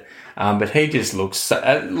about it. But he just looks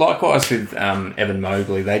so, likewise with Evan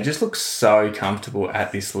Mobley, they just look so comfortable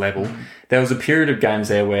at this level. There was a period of games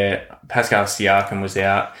there where Pascal Siakam was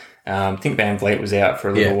out. I think Van Vliet was out for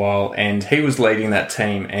a little while, and he was leading that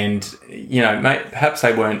team. And, perhaps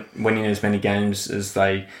they weren't winning as many games as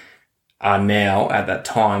they are now at that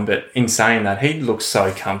time. But in saying that, he looks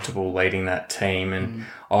so comfortable leading that team. And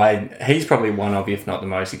he's probably one of, if not the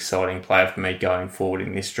most exciting player for me going forward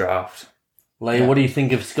in this draft. Lee, what do you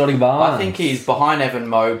think of Scotty Barnes? I think he's behind Evan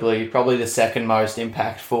Mobley, probably the second most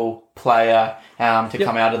impactful player to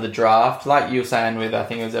come out of the draft. Like you were saying with, I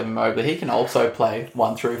think it was Evan Mobley, he can also play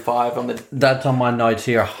 1 through 5 on the... That's on my notes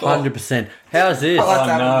here, 100%. How's this?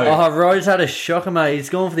 Rose had a shocker, mate.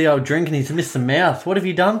 He's gone for the old drink and he's missed the mouth. What have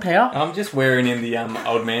you done, pal? I'm just wearing in the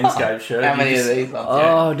old manscape shirt. How many of these?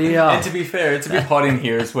 Oh, dear. And to be fair, it's a bit hot in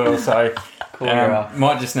here as well, so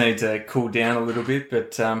might just need to cool down a little bit,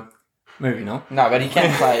 but... Moving on. No, but he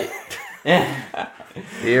can play. Yeah.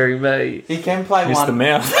 Hearing me. He can play Missed the one.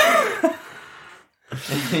 mouth.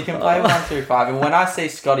 He can play 1-2-5, and when I see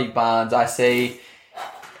Scotty Barnes, I see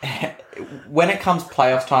when it comes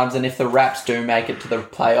playoff times, and if the Raps do make it to the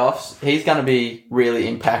playoffs, he's going to be really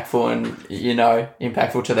impactful and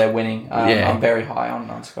impactful to their winning. I'm very high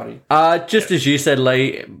on Scotty. Just as you said,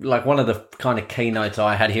 Lee, like one of the kind of keynotes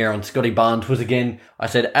I had here on Scotty Barnes was again, I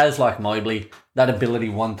said as like Mobley, that ability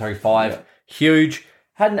 1-3-5, huge.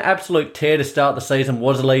 Had an absolute tear to start the season.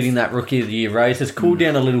 Was leading that Rookie of the Year race. Has cooled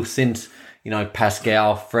down a little since.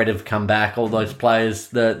 Pascal, Fred have come back, all those players,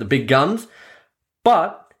 the big guns.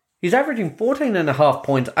 But he's averaging 14.5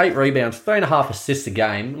 points, 8 rebounds, 3.5 assists a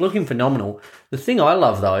game, looking phenomenal. The thing I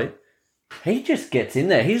love, though, he just gets in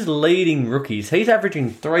there. He's leading rookies. He's averaging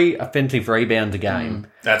 3 offensive rebounds a game.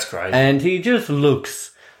 That's crazy. And he just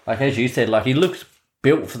looks, like as you said, like he looks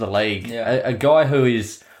built for the league. Yeah. A guy who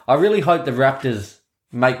is... I really hope the Raptors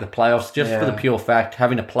make the playoffs just for the pure fact,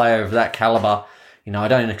 having a player of that caliber... I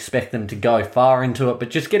don't expect them to go far into it, but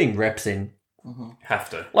just getting reps in. Have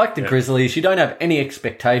to. Like the Grizzlies, you don't have any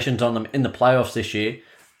expectations on them in the playoffs this year.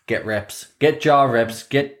 Get reps. Get Jar reps.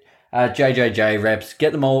 Get JJJ reps.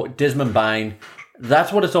 Get them all. Desmond Bain.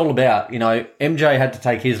 That's what it's all about. MJ had to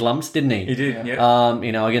take his lumps, didn't he? He did,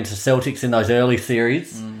 yeah. Against the Celtics in those early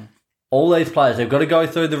series. All these players, they've got to go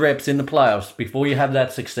through the reps in the playoffs before you have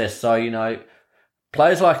that success. So,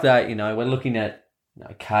 players like that, we're looking at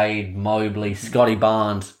Cade, Mobley, Scotty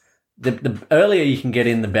Barnes. The earlier you can get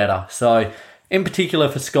in, the better. So, in particular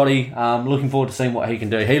for Scotty, looking forward to seeing what he can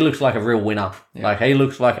do. He looks like a real winner. Yeah. He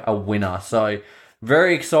looks like a winner. So,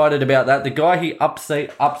 very excited about that. The guy he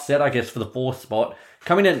upset, I guess, for the 4th spot,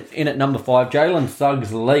 coming in at number 5, Jalen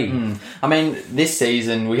Suggs-Lee. I mean, this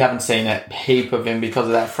season, we haven't seen a heap of him because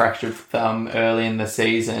of that fractured thumb early in the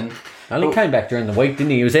season. Only came back during the week, didn't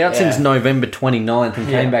he? He was out since November 29th and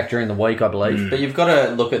came back during the week, I believe. But you've got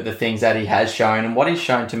to look at the things that he has shown. And what he's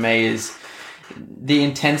shown to me is the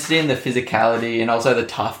intensity and the physicality and also the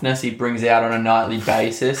toughness he brings out on a nightly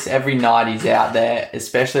basis. Every night he's out there,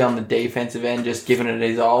 especially on the defensive end, just giving it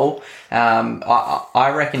his all.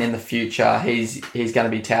 I reckon in the future he's going to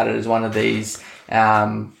be touted as one of these...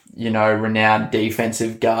 renowned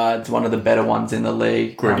defensive guards, one of the better ones in the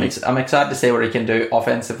league. I'm excited to see what he can do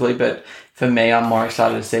offensively, but for me, I'm more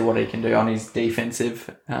excited to see what he can do on his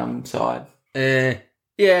defensive side.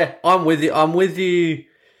 Yeah, I'm with you.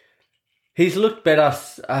 He's looked better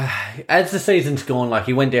as the season's gone. Like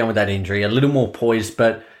he went down with that injury, a little more poised,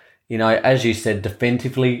 but as you said,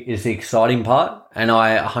 defensively is the exciting part, and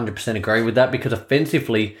I 100% agree with that because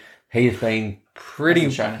offensively he's been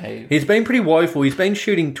he's been pretty woeful. He's been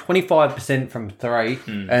shooting 25% from 3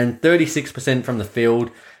 and 36% from the field.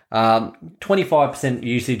 25%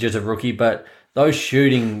 usage as a rookie, but those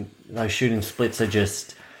shooting splits are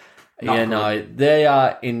just they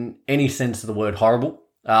are in any sense of the word horrible.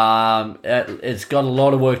 It's got a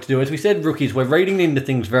lot of work to do. As we said, rookies, we're reading into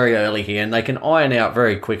things very early here, and they can iron out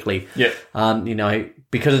very quickly. Yeah.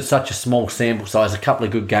 Because it's such a small sample size, a couple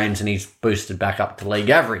of good games, and he's boosted back up to league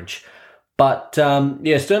average. But,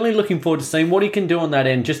 certainly looking forward to seeing what he can do on that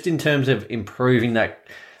end, just in terms of improving that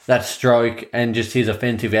stroke and just his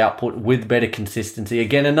offensive output with better consistency.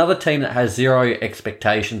 Again, another team that has zero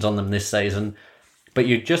expectations on them this season, but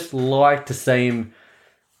you'd just like to see him,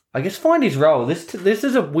 I guess, find his role. This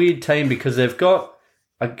is a weird team because they've got,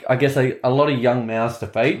 I guess, a lot of young mouths to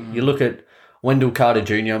feed. You look at Wendell Carter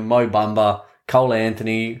Jr., Mo Bamba, Cole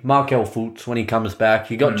Anthony, Markel Fultz when he comes back.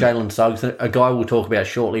 You got Jalen Suggs, a guy we'll talk about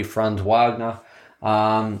shortly, Franz Wagner.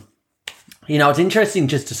 It's interesting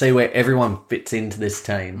just to see where everyone fits into this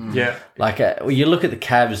team. Yeah. Like, you look at the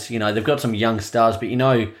Cavs, they've got some young stars, but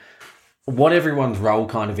what everyone's role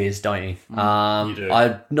kind of is, don't you? You do.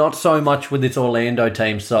 I'm not so much with this Orlando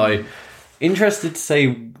team, so interested to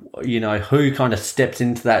see, who kind of steps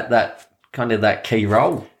into that key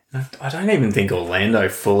role. I don't even think Orlando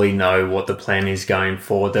fully know what the plan is going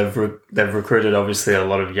forward. They've recruited obviously a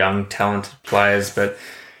lot of young, talented players, but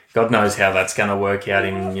God knows how that's going to work out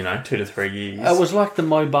in 2 to 3 years. It was like the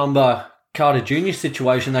Mo Bamba Carter Jr.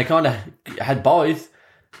 situation. They kind of had both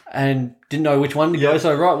and didn't know which one to go.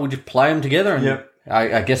 So we'll just play them together. And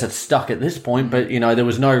I guess it's stuck at this point, but there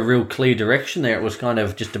was no real clear direction there. It was kind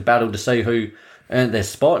of just a battle to see who earned their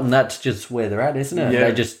spot, and that's just where they're at, isn't it?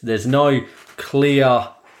 Yeah. There's no clear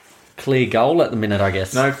goal at the minute, I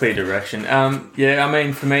guess. No clear direction.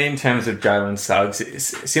 For me, in terms of Jalen Suggs,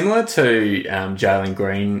 it's similar to Jalen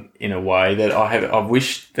Green in a way that I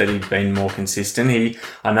wish that he'd been more consistent.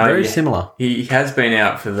 Very similar. He has been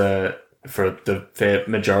out for the fair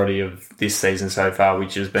majority of this season so far,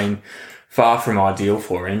 which has been far from ideal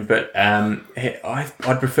for him. But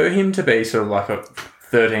I'd prefer him to be sort of like a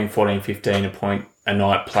 13, 14, 15 a point a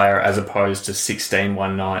night player as opposed to 16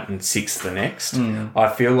 one night and 6 the next. I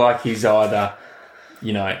feel like he's either...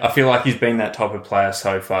 I feel like he's been that type of player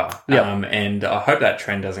so far. Yep. And I hope that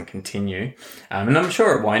trend doesn't continue. And I'm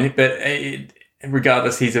sure it won't, but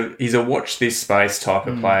regardless, he's a watch this space type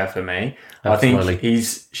of player for me. Absolutely. I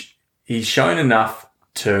think he's shown enough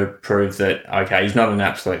to prove that, okay, he's not an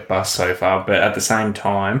absolute bust so far, but at the same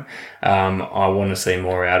time, I want to see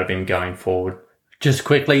more out of him going forward. Just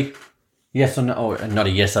quickly, yes or no, or not a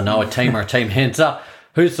yes or no, a team or a team hands up.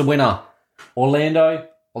 Who's the winner? Orlando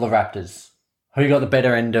or the Raptors? Who got the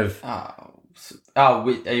better end of? Are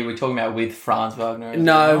we talking about with Franz Wagner?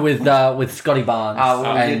 No, with Scotty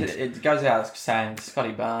Barnes. It goes out saying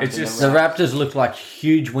Scotty Barnes. It's just the Raptors looked like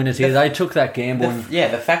huge winners here. They took that gamble.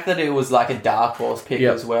 The fact that it was like a dark horse pick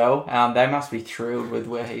as well. They must be thrilled with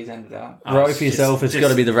where he's ended up. Row for yourself. It's got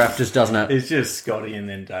to be the Raptors, doesn't it? It's just Scotty and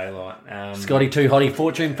then daylight. Scotty too hotty.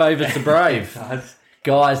 Fortune favours the brave.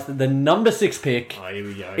 Guys, the number 6 pick here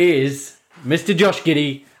we go. is Mr. Josh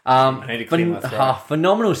Giddey.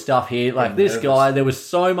 Phenomenal stuff here. Like this guy, there was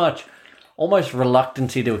so much almost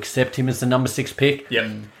reluctancy to accept him as the number 6 pick.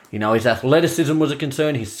 Yep. His athleticism was a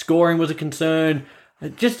concern, his scoring was a concern.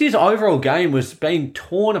 Just his overall game was being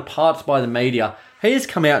torn apart by the media. He has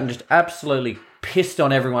come out and just absolutely pissed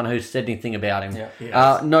on everyone who said anything about him.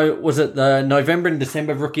 Was it the November and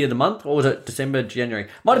December Rookie of the Month, or was it December, January?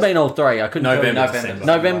 Might have been all three. I couldn't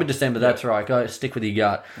November, December. That's right. Go stick with your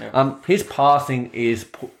gut. His passing is,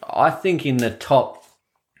 I think, in the top.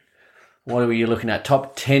 What are you looking at?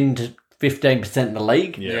 Top 10 to 15% in the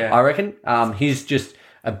league. I reckon. His just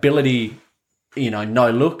ability, no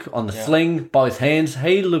look on the sling, both hands.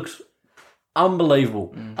 He looks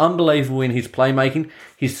unbelievable. Unbelievable in his playmaking.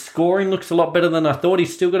 His scoring looks a lot better than I thought.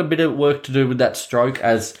 He's still got a bit of work to do with that stroke,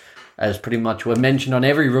 as pretty much we're mentioned on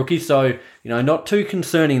every rookie. So, not too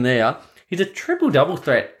concerning there. He's a triple-double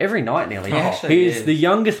threat every night nearly. He's the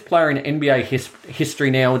youngest player in NBA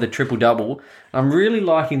history now with a triple-double. I'm really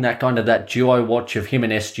liking that duo watch of him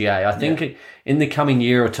and SGA. I think in the coming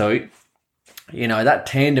year or two, that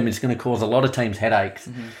tandem is going to cause a lot of teams headaches.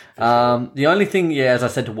 The only thing, as I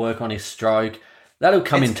said, to work on is stroke. That'll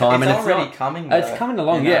come in time. It's already coming. Though, it's coming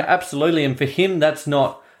along, absolutely. And for him, that's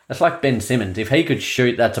like Ben Simmons. If he could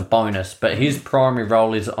shoot, that's a bonus. But his primary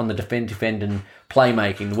role is on the defensive end and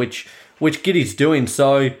playmaking, which Giddey's doing.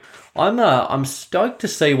 So I'm stoked to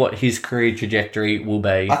see what his career trajectory will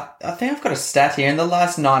be. I think I've got a stat here. In the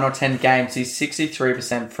last 9 or 10 games, he's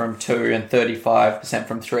 63% from 2 and 35%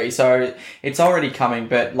 from 3. So it's already coming.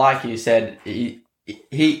 But like you said, he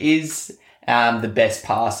is the best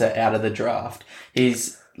passer out of the draft.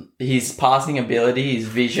 His passing ability, his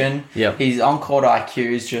vision, his on-court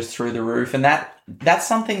IQ is just through the roof. And that's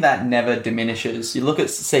something that never diminishes. You look at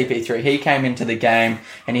CP3, he came into the game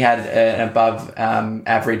and he had an above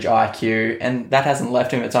average IQ, and that hasn't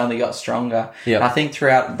left him. It's only got stronger. I think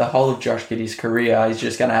throughout the whole of Josh Giddey's career, he's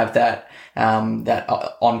just going to have that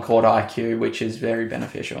on-court IQ, which is very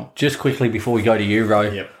beneficial. Just quickly before we go to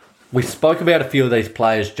Euro, we spoke about a few of these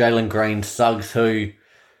players, Jalen Green, Suggs, who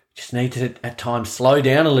just need to at times slow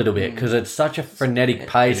down a little bit because it's such a frenetic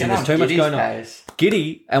pace and there's too much going on.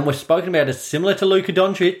 Giddey, and we've spoken about it, similar to Luka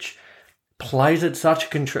Doncic, plays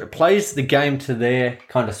the game to their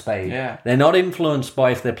kind of speed. They're not influenced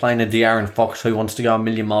by if they're playing a De'Aaron Fox who wants to go a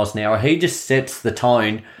million miles an hour. He just sets the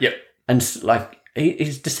tone. And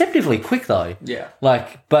he's deceptively quick though.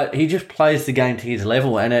 But he just plays the game to his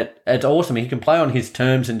level, and it's awesome. He can play on his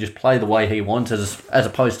terms and just play the way he wants, as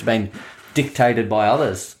opposed to being dictated by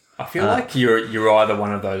others. I feel like you're either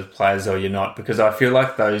one of those players or you're not, because I feel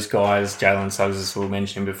like those guys, Jalen Suggs, as we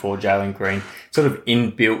mentioned before, Jalen Green, sort of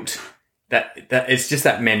inbuilt that it's just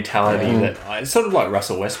that mentality that it's sort of like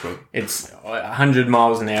Russell Westbrook. It's 100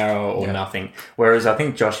 miles an hour or nothing. Whereas I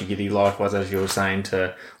think Josh Giddey, likewise, as you were saying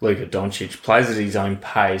to Luka Doncic, plays at his own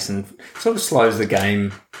pace and sort of slows the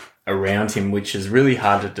game around him, which is really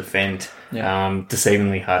hard to defend.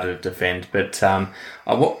 Deceivingly hard to defend. But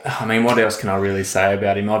what else can I really say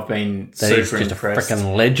about him? I've been super just impressed. A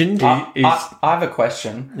freaking legend. I have a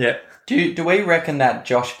question. Yeah. Do we reckon that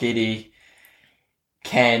Josh Giddey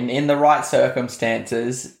can, in the right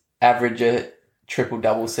circumstances, average a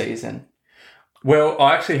triple-double season? Well,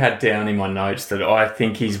 I actually had down in my notes that I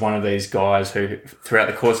think he's one of these guys who, throughout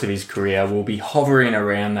the course of his career, will be hovering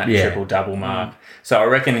around that triple-double mark. So I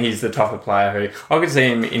reckon he's the type of player who I could see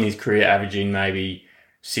him in his career averaging maybe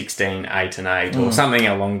 16, 8 and 8 or something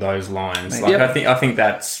along those lines. I think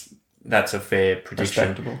that's that's a fair prediction.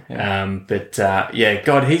 Respectable, yeah.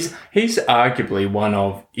 God, he's arguably one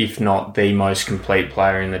of, if not the most complete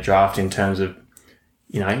player in the draft in terms of,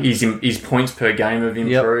 his points per game have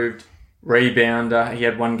improved. Rebounder. He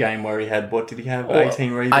had one game where he had, what did he have?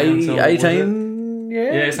 18 rebounds? 18,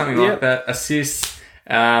 Yeah, something like that. Assists.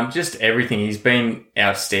 Just everything. He's been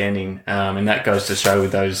outstanding. And that goes to show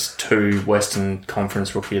with those 2 Western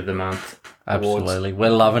Conference Rookie of the Month awards. Absolutely.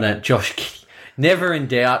 We're loving it. Josh Giddey, never in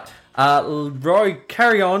doubt. Roy,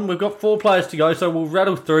 carry on. We've got 4 players to go, so we'll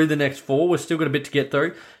rattle through the next 4. We've still got a bit to get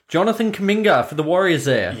through. Jonathan Kuminga for the Warriors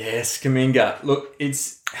there. Yes, Kuminga. Look,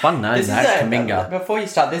 it's... Fun name, Kuminga. Before you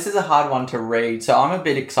start, this is a hard one to read, so I'm a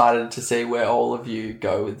bit excited to see where all of you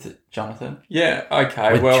go with Jonathan. Yeah,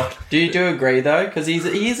 okay, Do you agree, though? Because he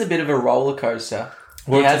is a bit of a roller coaster.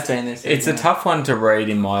 Well, it's a tough one to read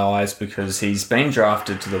in my eyes because he's been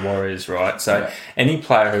drafted to the Warriors, right? So any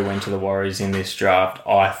player who went to the Warriors in this draft,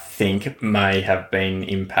 I think, may have been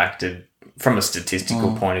impacted from a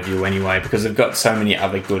statistical point of view anyway, because they've got so many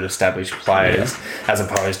other good established players as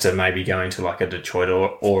opposed to maybe going to like a Detroit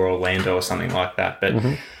or Orlando or something like that.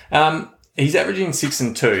 But he's averaging 6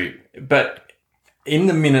 and 2, but in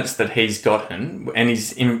the minutes that he's gotten, and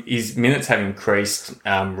his minutes have increased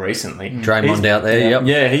recently. Draymond out there,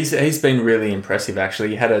 Yeah, he's been really impressive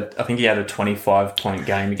actually. I think he had a 25-point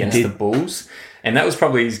game against the Bulls, and that was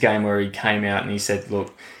probably his game where he came out and he said,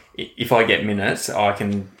 "Look, if I get minutes, I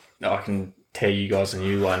can tear you guys a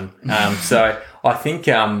new one." So I think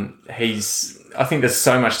I think there's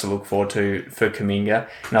so much to look forward to for Kuminga,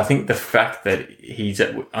 and I think the fact that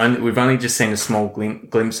we've only just seen a small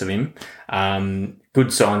glimpse of him.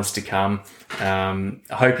 Good signs to come. I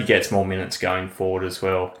hope he gets more minutes going forward as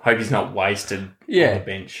well. Hope he's not wasted on the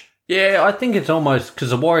bench. Yeah, I think it's almost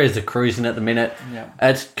because the Warriors are cruising at the minute. Yeah.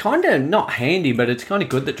 It's kind of not handy, but it's kind of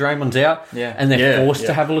good that Draymond's out. Yeah. And they're forced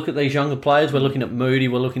to have a look at these younger players. We're looking at Moody,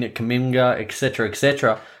 we're looking at Kuminga, etc.,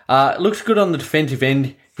 etc. It looks good on the defensive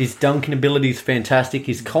end. His dunking ability is fantastic.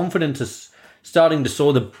 His confidence is starting to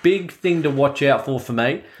soar. The big thing to watch out for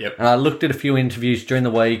me. Yep. And I looked at a few interviews during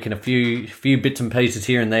the week and a few bits and pieces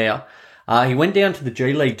here and there. He went down to the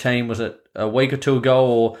G League team, was it a week or two ago?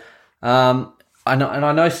 Or I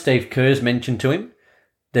know Steve Kerr's mentioned to him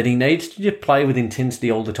that he needs to just play with intensity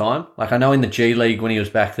all the time. Like I know in the G League when he was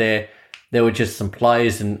back there were just some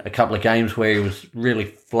plays and a couple of games where he was really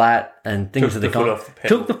flat and things of the kind.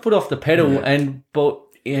 Took the foot off the pedal, but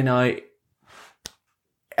you know.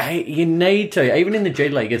 You need to, even in the G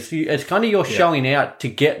League, it's kind of you're showing out to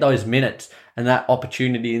get those minutes and that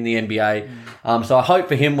opportunity in the NBA. So I hope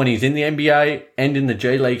for him when he's in the NBA and in the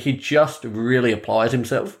G League, he just really applies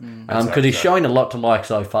himself because he's showing a lot to like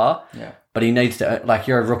so far. Yeah. But he needs to, like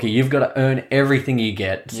you're a rookie, you've got to earn everything you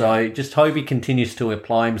get. So just hope he continues to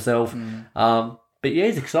apply himself. But yeah,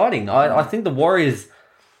 it's exciting. I think the Warriors,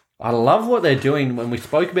 I love what they're doing. When we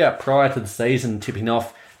spoke about prior to the season tipping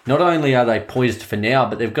off, not only are they poised for now,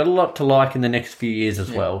 but they've got a lot to like in the next few years as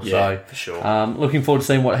well. Yeah, so, for sure. Looking forward to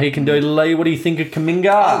seeing what he can do. Lee, what do you think of Kuminga?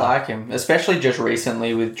 I like him, especially just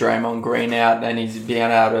recently with Draymond Green out and he's being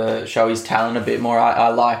able to show his talent a bit more. I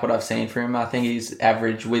like what I've seen from him. I think he's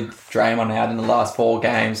averaged with Draymond out in the last 4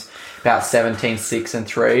 games about 17, 6 and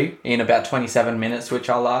 3 in about 27 minutes, which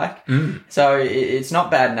I like. So it's not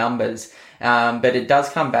bad numbers. But it does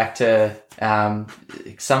come back to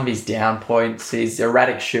some of his down points, his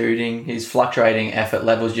erratic shooting, his fluctuating effort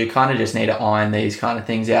levels. You kind of just need to iron these kind of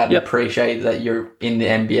things out and appreciate that you're in the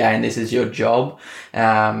NBA and this is your job.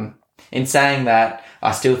 In saying that,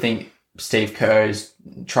 I still think Steve Kerr is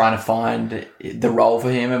trying to find the role for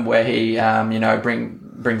him and where he,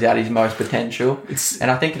 brings out his most potential.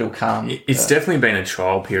 And I think it'll come. It's definitely been a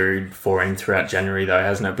trial period for him throughout January, though,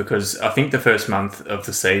 hasn't it? Because I think the first month of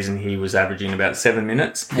the season, he was averaging about 7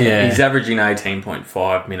 minutes. Yeah. He's averaging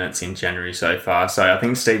 18.5 minutes in January so far. So I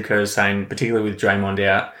think Steve Kerr is saying, particularly with Draymond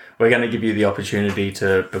out, we're going to give you the opportunity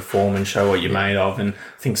to perform and show what you're made of. And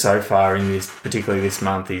I think so far in this, particularly this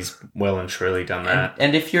month, he's well and truly done that.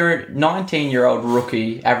 And if you're a 19-year-old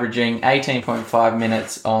rookie averaging 18.5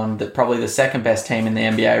 minutes on probably the second best team in the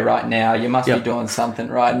NBA right now, you must be doing something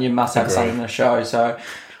right and you must have something to show. So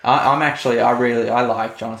I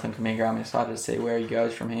like Jonathan Kuminga. I'm excited to see where he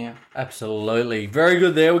goes from here. Absolutely. Very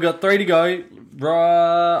good there. We've got 3 to go.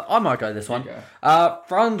 I might go this one.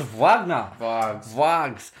 Franz Wagner.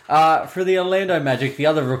 Wags. For the Orlando Magic, the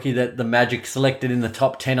other rookie that the Magic selected in the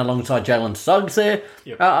top 10 alongside Jalen Suggs there.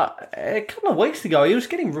 Yep. A couple of weeks ago, he was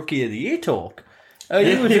getting Rookie of the Year talk.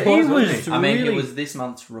 He was it was this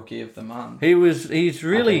month's Rookie of the Month. He's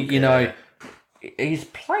really, he's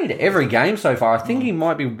played every game so far. I think he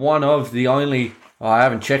might be one of the only I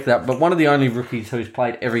haven't checked that, but one of the only rookies who's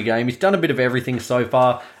played every game. He's done a bit of everything so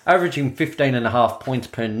far, averaging 15.5 points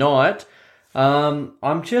per night.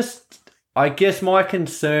 I guess my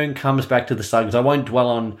concern comes back to the Suggs. I won't dwell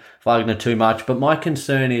on Wagner too much, but my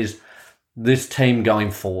concern is this team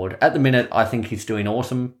going forward. At the minute, I think he's doing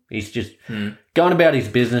awesome. He's just going about his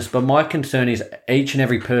business, but my concern is each and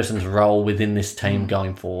every person's role within this team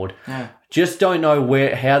going forward. Yeah. Just don't know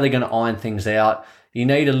how they're going to iron things out. You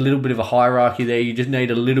need a little bit of a hierarchy there. You just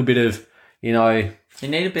need a little bit of, You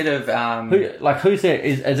need a bit of... who's there?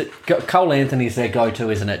 Is it Cole Anthony's their go-to,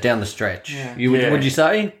 isn't it, down the stretch? Yeah. Would you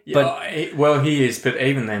say? Yeah, well, he is, but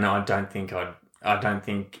even then, I don't think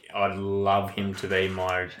I'd love him to be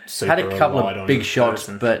my super. Had a couple of big shots,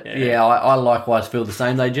 but I likewise feel the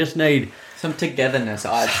same. They just need some togetherness,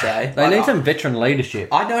 I'd say. They need some veteran leadership.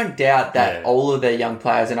 I don't doubt that all of their young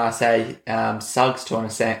players, and I say Suggs to an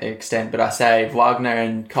extent, but I say Wagner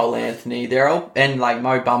and Cole Anthony, they're all, and like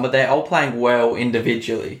Mo Bamba, they're all playing well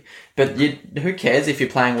individually. But who cares if you're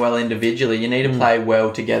playing well individually? You need to play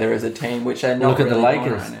well together as a team, which they're not. Look at really the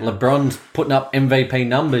Lakers. Right now. LeBron's putting up MVP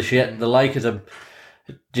numbers, yet the Lakers are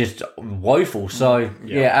just woeful. So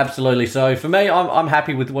absolutely. So for me, I'm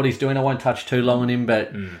happy with what he's doing. I won't touch too long on him,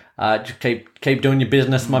 but just keep doing your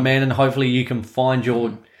business, my man, and hopefully you can find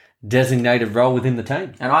your designated role within the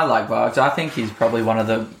team. And I like Vibes. I think he's probably one of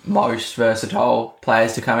the most versatile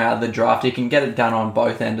players to come out of the draft. He can get it done on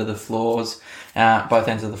both ends of the floor.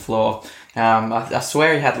 I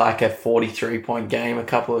swear he had like a 43-point game a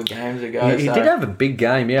couple of games ago. He did have a big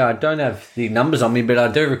game, yeah. I don't have the numbers on me, but I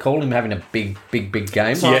do recall him having a big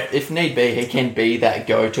game. So if need be, he can be that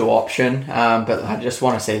go-to option, but I just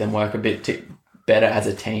want to see them work a bit better as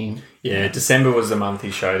a team. Yeah, December was the month he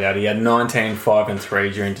showed out. He had 19, 5 and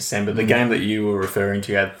 3 during December. The game that you were referring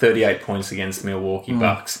to had 38 points against the Milwaukee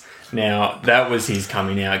Bucks. Now, that was his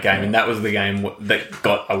coming out game, and that was the game that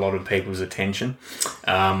got a lot of people's attention.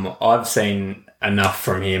 I've seen enough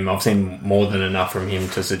from him. I've seen more than enough from him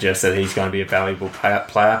to suggest that he's going to be a valuable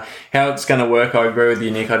player. How it's going to work, I agree with you,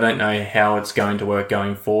 Nick. I don't know how it's going to work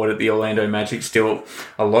going forward at the Orlando Magic. Still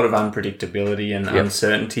a lot of unpredictability and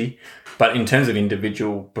uncertainty. But in terms of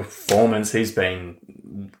individual performance, he's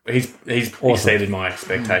awesome. Exceeded my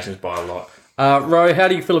expectations by a lot. Ro, how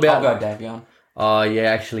do you feel about... I'll go Davion. Oh, yeah,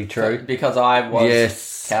 actually true. Because I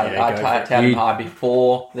was touted him high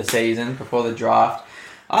before the season, before the draft.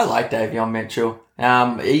 I like Davion Mitchell.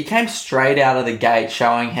 He came straight out of the gate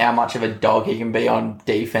showing how much of a dog he can be on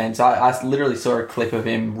defense. I literally saw a clip of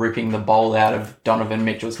him ripping the ball out of Donovan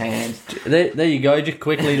Mitchell's hands. There you go, just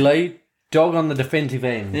quickly, Lee. Dog on the defensive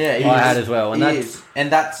end. Yeah, I had as well. And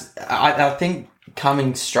I think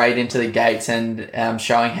coming straight into the gates and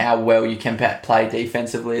showing how well you can play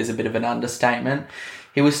defensively is a bit of an understatement.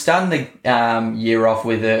 He was starting the year off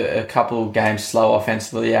with a couple of games slow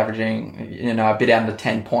offensively, averaging a bit under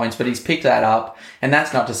 10 points, but he's picked that up. And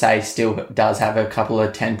that's not to say he still does have a couple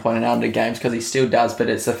of 10-point and under games, because he still does, but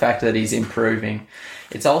it's the fact that he's improving.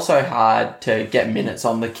 It's also hard to get minutes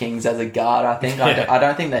on the Kings as a guard, I think. Yeah. I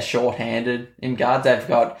don't think they're short-handed in guards. They've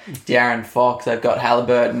got De'Aaron Fox. They've got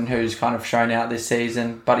Halliburton, who's kind of shown out this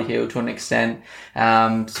season. Buddy Hield to an extent.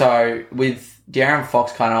 So with De'Aaron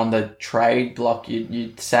Fox kind of on the trade block,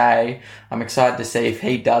 you'd say, I'm excited to see if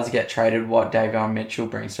he does get traded, what Davion Mitchell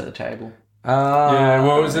brings to the table.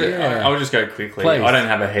 What was it? Yeah. I'll just go quickly. Please. I don't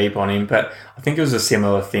have a heap on him, but I think it was a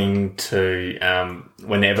similar thing to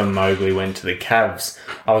when Evan Mobley went to the Cavs.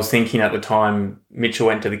 I was thinking at the time Mitchell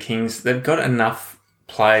went to the Kings. They've got enough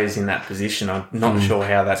players in that position. I'm not sure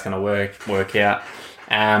how that's going to work out.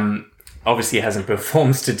 Obviously, he hasn't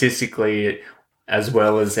performed statistically as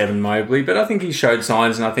well as Evan Mobley, but I think he showed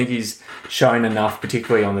signs, and I think he's shown enough,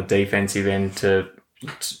 particularly on the defensive end, to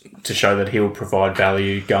show that he'll provide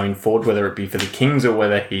value going forward, whether it be for the Kings or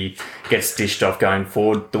whether he gets dished off going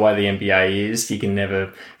forward. The way the NBA is, you can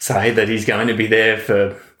never say that he's going to be there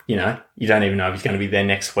for, you don't even know if he's going to be there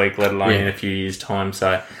next week, let alone in a few years' time.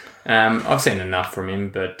 So I've seen enough from him,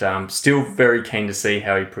 but still very keen to see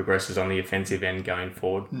how he progresses on the offensive end going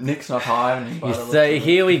forward. Nick's not high on him. So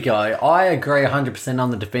here we go. I agree 100% on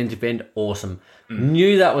the defensive end. Awesome.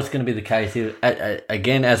 Knew that was going to be the case.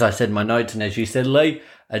 Again, as I said in my notes, and as you said, Lee,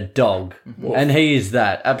 a dog. Whoa. And he is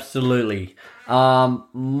that, absolutely.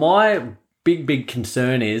 My big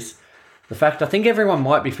concern is the fact I think everyone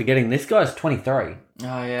might be forgetting this guy's 23. Oh,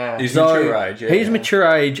 yeah. He's mature age. Yeah. He's mature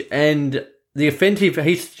age, and the offensive,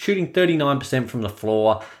 he's shooting 39% from the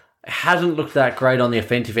floor. Hasn't looked that great on the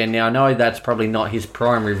offensive end. Now, I know that's probably not his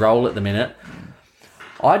primary role at the minute.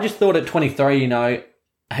 I just thought at 23,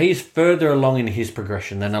 he's further along in his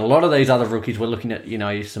progression than a lot of these other rookies. We're looking at,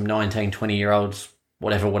 some 19, 20-year-olds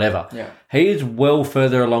whatever. Yeah. He is well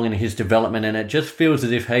further along in his development, and it just feels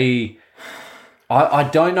as if I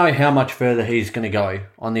don't know how much further he's going to go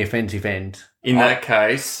on the offensive end. In that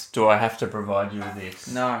case, do I have to provide you with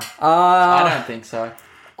this? No. I don't think so.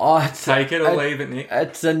 Take it or leave it, Nick.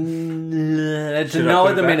 It's a no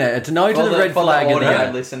at the minute. It's a no to the red flag. For the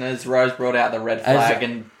audio listeners, Rose brought out the red flag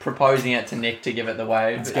and proposing it to Nick to give it the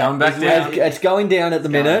wave. It's going back down. It's going down at the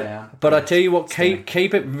minute. down. But I tell you what,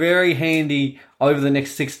 keep it very handy over the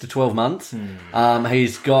next 6 to 12 months.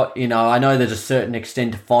 He's got, I know there's a certain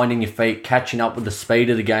extent to finding your feet, catching up with the speed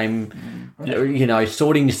of the game,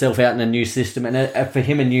 sorting yourself out in a new system, and for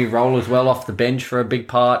him a new role as well off the bench for a big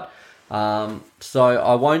part. So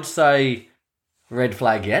I won't say red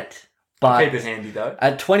flag yet, but keep it handy though.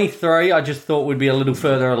 At 23, I just thought would be a little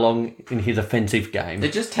further along in his offensive game.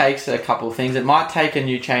 It just takes a couple of things. It might take a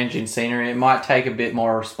new change in scenery. It might take a bit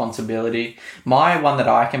more responsibility. My one that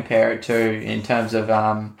I compare it to in terms of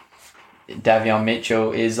Davion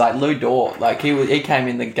Mitchell is like Lou Dort. Like he came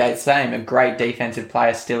in the gate same, a great defensive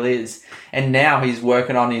player, still is, and now he's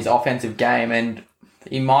working on his offensive game, and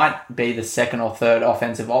he might be the second or third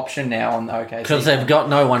offensive option now on the OKC. Because they've got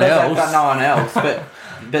no one else. They've got no one else,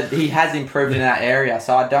 but he has improved in that area,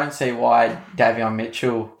 so I don't see why Davion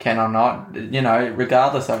Mitchell can or not,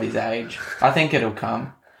 regardless of his age. I think it'll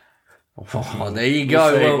come. Oh, there you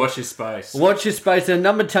go. Well, watch your space. Watch your space. And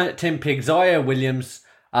number 10 pick, Zaire Williams,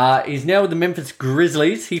 is now with the Memphis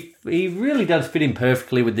Grizzlies. He really does fit in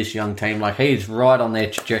perfectly with this young team. Like, he's right on their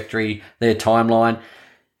trajectory, their timeline.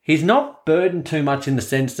 He's not burdened too much in the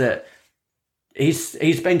sense that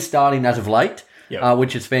he's been starting as of late,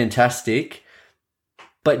 which is fantastic.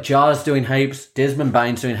 But Jar's doing heaps. Desmond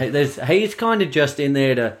Bain's doing heaps. He's kind of just in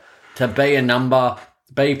there to be a number,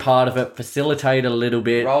 be part of it, facilitate a little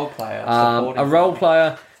bit. Role player. A role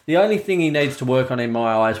player. The only thing he needs to work on in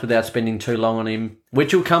my eyes without spending too long on him,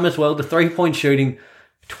 which will come as well, the 3-point shooting,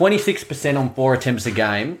 26% on 4 attempts a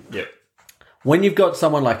game. Yep. When you've got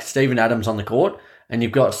someone like Steven Adams on the court, and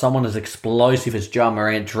you've got someone as explosive as Ja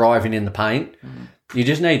Morant driving in the paint, you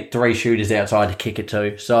just need 3 shooters outside to kick it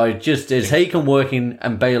to. So just as he can work in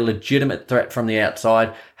and be a legitimate threat from the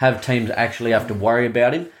outside, have teams actually have to worry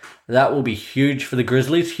about him, that will be huge for the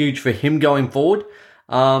Grizzlies, huge for him going forward.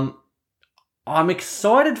 I'm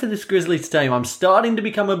excited for this Grizzlies team. I'm starting to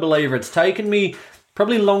become a believer. It's taken me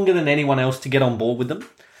probably longer than anyone else to get on board with them.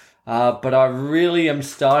 But I really am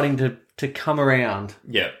starting to come around.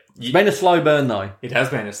 Yeah. It's been a slow burn, though. It has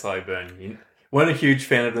been a slow burn. You weren't a huge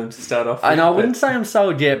fan of them to start off with. And I wouldn't say I'm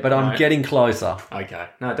sold yet, but I'm getting closer. Okay.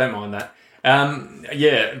 No, don't mind that.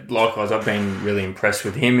 Likewise, I've been really impressed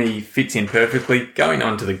with him. He fits in perfectly. Going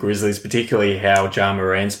on to the Grizzlies, particularly how Ja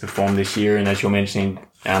Morant's performed this year, and as you're mentioning,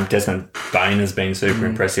 Desmond Bain has been super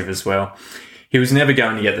impressive as well. He was never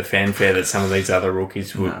going to get the fanfare that some of these other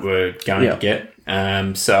rookies were going to get.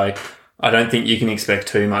 So I don't think you can expect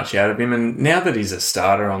too much out of him. And now that he's a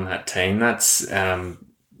starter on that team, that's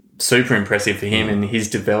super impressive for him and his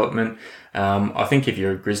development. I think if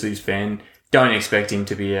you're a Grizzlies fan, don't expect him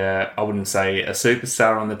to be I wouldn't say a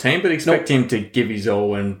superstar on the team, but expect him to give his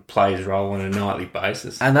all and play his role on a nightly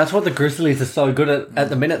basis. And that's what the Grizzlies are so good at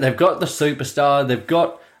the minute. They've got the superstar, they've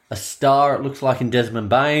got a star, it looks like, in Desmond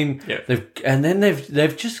Bain. Yep. Mm.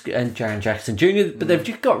 And Jaren Jackson Jr., but they've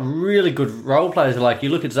just got really good role players. Like, you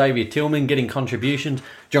look at Xavier Tillman getting contributions,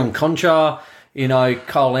 John Conchar,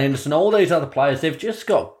 Cole Anderson, all these other players. They've just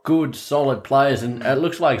got good, solid players, and it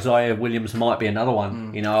looks like Zaire Williams might be another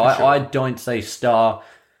one. I don't see superstar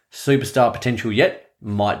potential yet.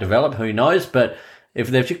 Might develop, who knows, but if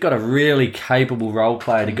they've just got a really capable role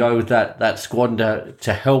player to go with that squad and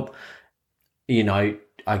to help,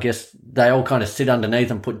 I guess they all kind of sit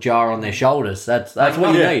underneath and put Jar on their shoulders. That's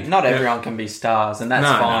what you need. Not everyone can be stars, and that's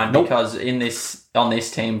fine because on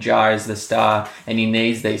this team, Jar is the star, and he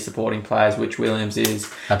needs these supporting players, which Williams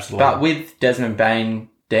is. Absolutely. But with Desmond Bain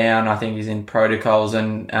down, I think he's in protocols,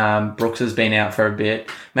 and Brooks has been out for a bit.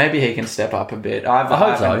 Maybe he can step up a bit. I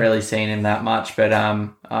haven't really seen him that much, but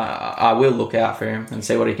I will look out for him and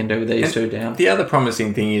see what he can do with these two down. The other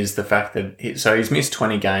promising thing is the fact that he's missed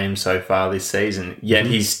 20 games so far this season, yet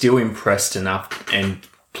he's still impressed enough and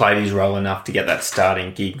played his role enough to get that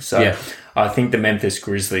starting gig. So I think the Memphis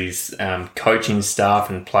Grizzlies coaching staff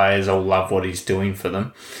and players all love what he's doing for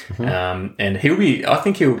them. And I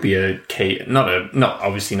think he'll be a key, not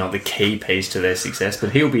obviously not the key piece to their success,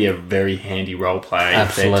 but he'll be a very handy role player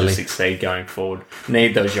if they're to succeed going forward.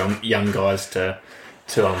 Need those young guys to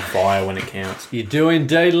on fire when it counts. You do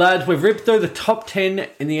indeed, lads. We've ripped through the top 10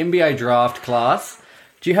 in the NBA draft class.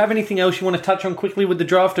 Do you have anything else you want to touch on quickly with the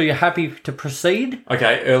draft, or are you happy to proceed?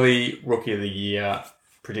 Okay, early Rookie of the Year.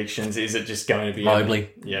 predictions. Is it just going to be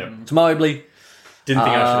Mobley? Yeah. It's Mobley. Didn't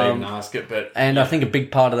think I should even ask it, but... And I think a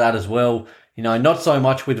big part of that as well, not so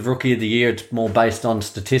much with Rookie of the Year, it's more based on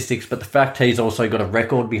statistics, but the fact he's also got a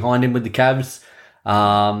record behind him with the Cavs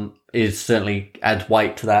is certainly adds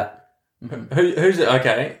weight to that. Who's it?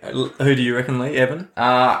 Okay. Who do you reckon, Lee? Evan?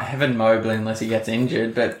 Evan Mobley, unless he gets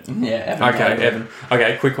injured, but yeah, Evan Mobley. Evan.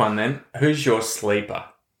 Okay, quick one then. Who's your sleeper?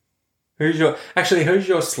 Who's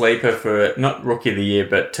your sleeper for, not Rookie of the Year,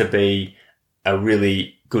 but to be a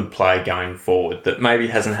really good player going forward that maybe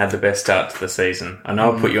hasn't had the best start to the season? I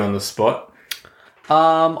know I'll put you on the spot.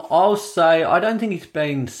 I'll say I don't think he's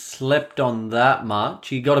been slept on that much.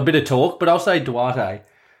 He got a bit of talk, but I'll say Duarte.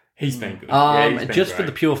 He's been good. He's been just great. For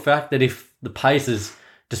the pure fact that if the Pacers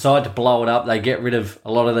decide to blow it up, they get rid of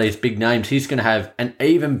a lot of these big names, he's going to have an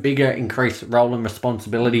even bigger increased role and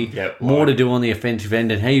responsibility, more to do on the offensive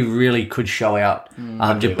end, and he really could show out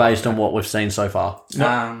just based on what we've seen so far.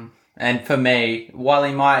 And for me, while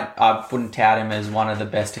I wouldn't tout him as one of the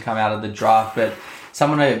best to come out of the draft, but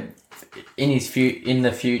someone who in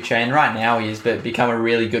the future, and right now he is, but become a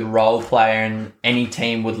really good role player, and any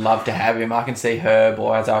team would love to have him. I can see Herb,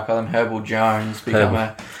 or as I call him, Herbal Jones, become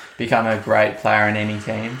a great player in any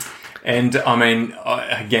team. And I mean,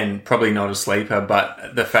 again, probably not a sleeper,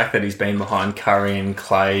 but the fact that he's been behind Curry and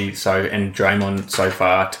Clay and Draymond so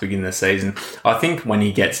far to begin the season, I think when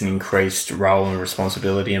he gets an increased role and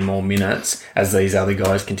responsibility and more minutes as these other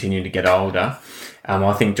guys continue to get older,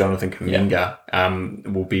 I think Jonathan Kuminga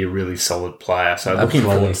will be a really solid player. So looking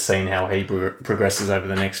forward to seeing how he progresses over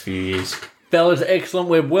the next few years. Fellas, excellent.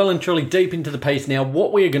 We're well and truly deep into the piece now.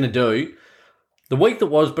 What we are going to do, the week that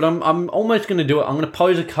was, but I'm almost going to do it. I'm going to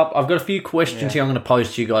pose a couple. I've got a few questions here I'm going to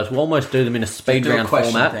pose to you guys. We'll almost do them in a speed round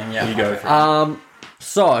format. You go for it.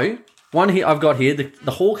 So, one here I've got here,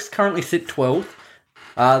 the Hawks currently sit 12th.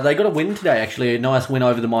 They got a win today, actually, a nice win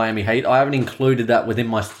over the Miami Heat. I haven't included that within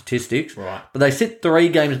my statistics. Right. But they sit 3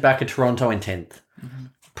 games back at Toronto in 10th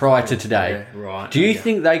prior to today. Yeah, right. Do you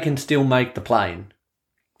think they can still make the play-in?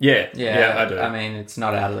 Yeah, I do. I mean, it's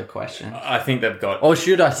not out of the question. I think they've got... Or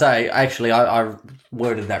should I say, actually, I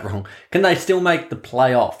worded that wrong. Can they still make the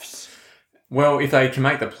playoffs? Well, if they can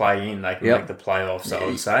make the play-in, they can make the playoffs, I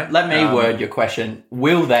would say. Let me word your question.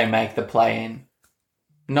 Will they make the play-in?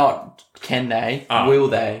 Not can they, will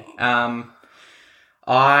they?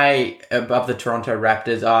 Above the Toronto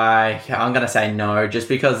Raptors, I'm going to say no, just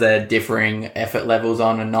because they're differing effort levels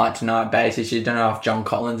on a night-to-night basis. You don't know if John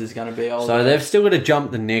Collins is going to be old. So they've still got to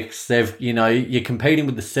jump the Knicks. You're competing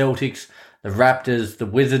with the Celtics, the Raptors, the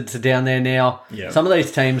Wizards are down there now. Yep. Some of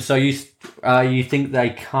these teams, so you think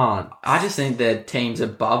they can't? I just think they're teams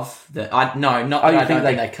above the... I don't think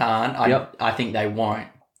they can't. I think they won't.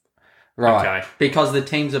 Right. Okay. Because the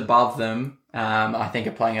teams above them, I think,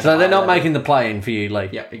 are playing at So they're not making the play-in for you, Lee?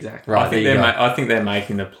 Yep, exactly. Right, I think they're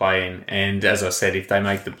making the play-in, and as I said, if they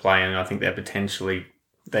make the play-in, I think they're potentially...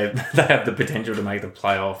 They have the potential to make the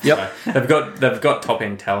playoffs. Yep. So they've got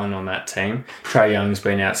top-end talent on that team. Trae Young's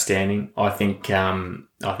been outstanding. I think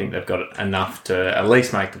they've got enough to at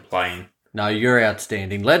least make the play-in. No, you're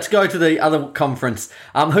outstanding. Let's go to the other conference.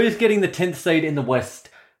 Who's getting the 10th seed in the West?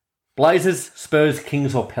 Blazers, Spurs,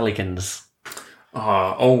 Kings, or Pelicans?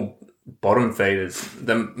 All bottom feeders.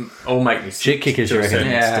 Them all make me shit kickers, you reckon?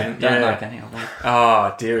 Don't like any of them.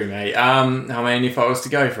 Oh, dearie me. I mean, if I was to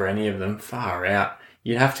go for any of them, far out,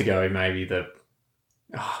 you'd have to go maybe the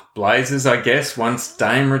Blazers, I guess, once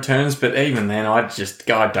Dame returns. But even then, I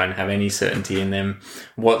don't have any certainty in them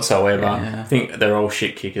whatsoever. Yeah. I think they're all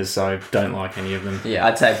shit kickers, so don't like any of them. Yeah,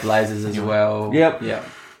 I'd say Blazers as well. Yep.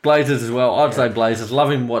 Blazers as well. I'd say Blazers.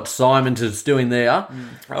 Loving what Simons is doing there.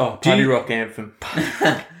 Party rock anthem.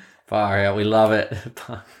 Far out. We love it.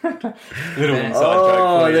 Little inside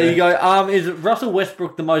joke. There you go. Is Russell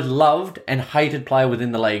Westbrook the most loved and hated player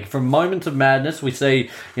within the league? From moments of madness, we see,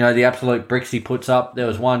 the absolute bricks he puts up. There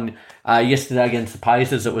was one yesterday against the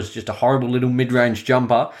Pacers. It was just a horrible little mid-range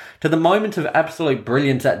jumper. To the moments of absolute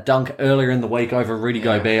brilliance, that dunk earlier in the week over Rudy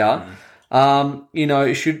Gobert. I'll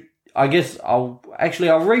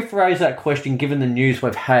rephrase that question given the news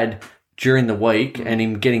we've had during the week and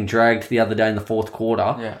him getting dragged the other day in the fourth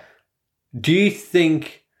quarter. Yeah. Do you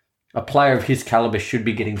think a player of his caliber should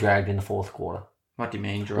be getting dragged in the fourth quarter? What do you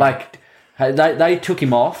mean, dragged? They took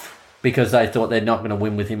him off because they thought they're not going to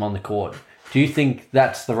win with him on the court. Do you think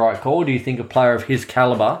that's the right call? Do you think a player of his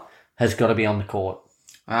caliber has got to be on the court?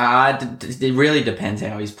 It really depends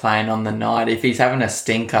how he's playing on the night. If he's having a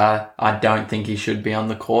stinker, I don't think he should be on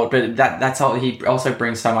the court. But that's all. He also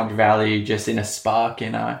brings so much value just in a spark,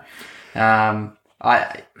 I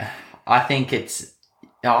think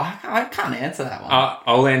Oh, I can't answer that one.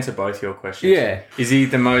 I'll answer both your questions. Yeah. Is he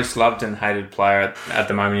the most loved and hated player at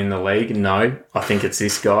the moment in the league? No. I think it's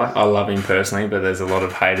this guy. I love him personally, but there's a lot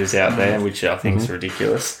of haters out there, which I think is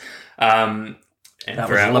ridiculous. And that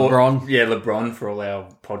was LeBron. LeBron for all our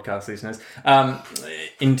podcast listeners.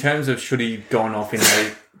 In terms of should he gone off in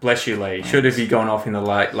the... Bless you, Lee. Should have he gone off in the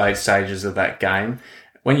late stages of that game?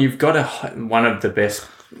 When you've got one of the best,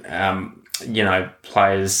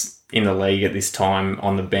 players in the league at this time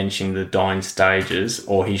on the bench in the dying stages,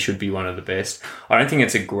 or he should be one of the best. I don't think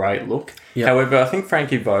it's a great look. Yep. However, I think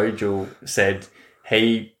Frankie Vogel said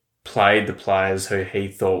he played the players who he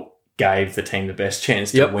thought gave the team the best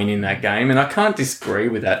chance to win in that game. And I can't disagree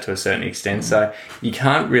with that to a certain extent. So you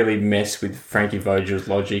can't really mess with Frankie Vogel's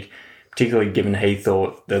logic, particularly given he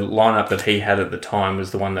thought the lineup that he had at the time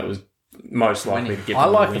was the one that was most likely to get I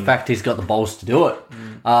like the fact he's got the balls to do it.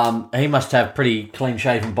 He must have pretty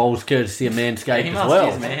clean-shaven balls, courtesy of Manscaped as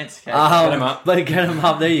well. Manscaped. Get him up. But get him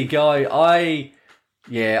up. There you go.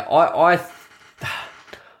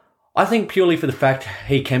 I think purely for the fact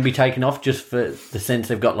he can be taken off, just for the sense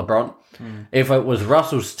they've got LeBron. If it was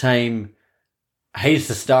Russell's team, he's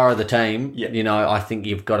the star of the team. Yeah. I think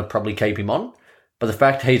you've got to probably keep him on. But the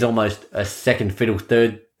fact he's almost a second fiddle,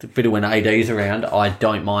 third fiddle when AD's around, I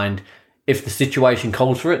don't mind, if the situation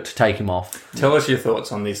calls for it, to take him off. Tell us your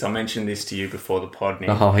thoughts on this. I mentioned this to you before the pod,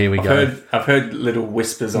 Nick. Oh, here we go. I've heard little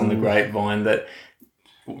whispers on the grapevine that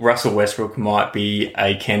Russell Westbrook might be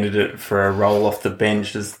a candidate for a role off the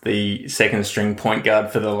bench as the second string point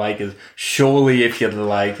guard for the Lakers. Surely, if you're the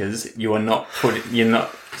Lakers, you're not putting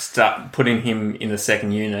him in the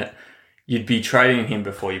second unit. You'd be trading him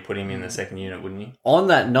before you put him in the second unit, wouldn't you? On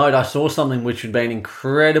that note, I saw something which would be an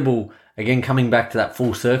incredible, again, coming back to that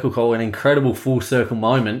full circle call, an incredible full circle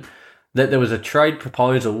moment, that there was a trade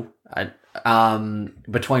proposal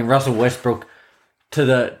between Russell Westbrook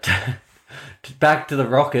back to the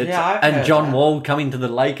Rockets and John Wall coming to the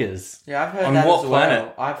Lakers. Yeah, I've heard on that what as planet?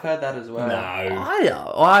 well. I've heard that as well. No.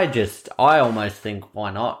 I almost think,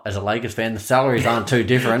 why not? As a Lakers fan, the salaries aren't too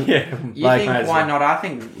different. You think why not? I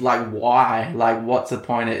think, why? What's the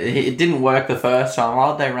point? It didn't work the first time. Why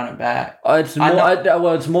would they run it back?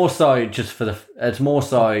 It's more so just for the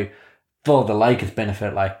Lakers'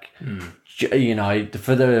 benefit.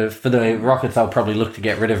 For the Rockets, they'll probably look to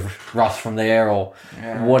get rid of Russ from there or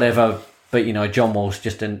whatever. But, John Wall's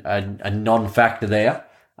just a non-factor there.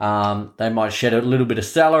 They might shed a little bit of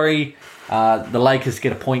salary. The Lakers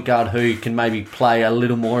get a point guard who can maybe play a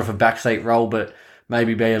little more of a backseat role, but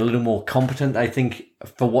maybe be a little more competent, I think,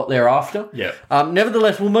 for what they're after. Yeah.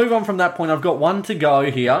 Nevertheless, we'll move on from that point. I've got one to go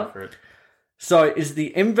here. So, is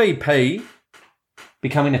the MVP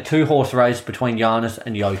becoming a two-horse race between Giannis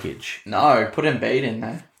and Jokic? No, put Embiid in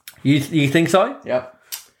there. You think so? Yep.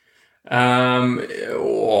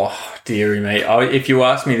 Dearie me. If you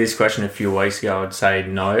asked me this question a few weeks ago, I'd say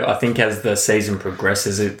no. I think as the season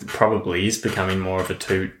progresses, it probably is becoming more of a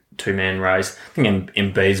two-man race. I think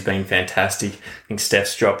Embiid's been fantastic. I think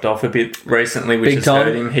Steph's dropped off a bit recently, which has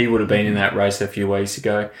hurt him. He would have been in that race a few weeks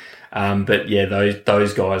ago. But yeah,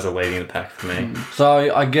 those guys are leading the pack for me.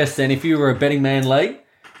 So I guess then, if you were a betting man, Lee,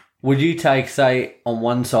 would you take, say, on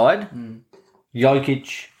one side,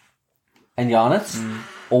 Jokic and Giannis,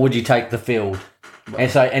 or would you take the field and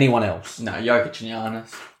say anyone else? No, Jokic and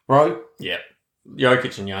Giannis. Right? Yeah.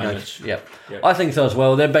 Jokic and Giannis. Yep. I think so as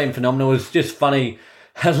well. They've been phenomenal. It's just funny.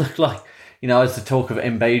 It looked like, as the talk of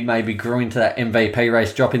Embiid maybe grew into that MVP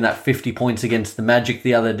race, dropping that 50 points against the Magic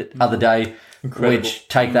the other day. Incredible. Which,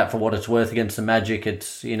 take that for what it's worth against the Magic.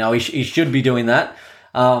 It's, he should be doing that.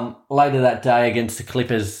 Later that day against the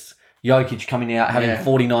Clippers, Jokic coming out having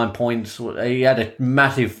 49 points. He had a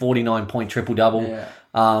massive 49-point triple-double. Yeah.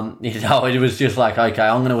 It was just like, okay,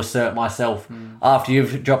 I'm going to assert myself. After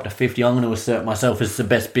you've dropped a 50, I'm going to assert myself as the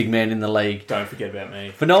best big man in the league. Don't forget about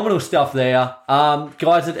me. Phenomenal stuff there.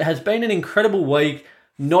 Guys, it has been an incredible week,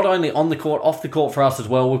 not only on the court, off the court for us as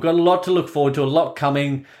well. We've got a lot to look forward to, a lot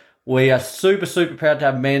coming. We are super, super proud to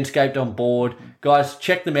have Manscaped on board. Guys,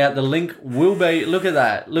 check them out. The link will be... Look at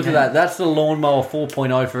that. Look at that. That's the Lawnmower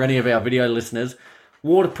 4.0 for any of our video listeners.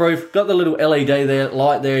 Waterproof. Got the little LED there,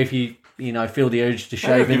 light there if you feel the urge to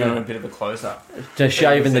shave in a bit of a close-up. To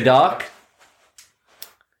shave in the dark.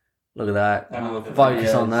 Look at that.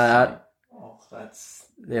 Focus on that. Oh,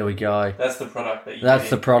 there we go. That's the product that you That's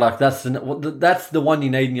need. the product. That's the one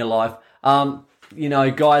you need in your life.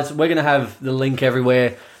 Guys, we're going to have the link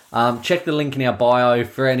everywhere. Check the link in our bio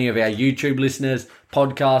for any of our YouTube listeners,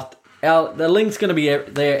 podcast. The link's going to be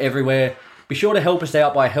there everywhere. Be sure to help us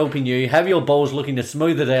out by helping you. Have your balls looking as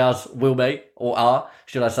smooth as ours will be, or are,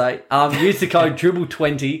 should I say. Use the code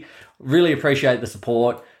Dribble20. Really appreciate the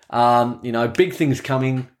support. Big things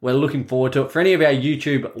coming. We're looking forward to it. For any of our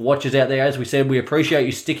YouTube watchers out there, as we said, we appreciate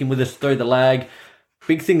you sticking with us through the lag.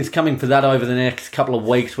 Big things coming for that over the next couple of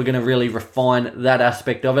weeks. We're going to really refine that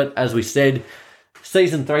aspect of it. As we said,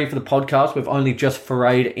 Season 3 for the podcast, we've only just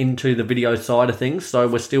forayed into the video side of things, so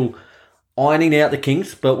we're still ironing out the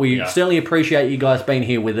kinks, but we certainly appreciate you guys being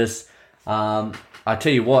here with us. I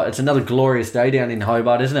tell you what, it's another glorious day down in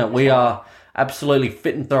Hobart, isn't it? We are absolutely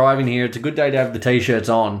fit and thriving here. It's a good day to have the t-shirts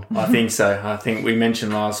on. I think so. I think we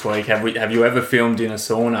mentioned last week, have you ever filmed in a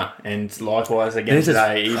sauna? And likewise again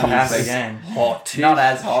today, it is hot. Not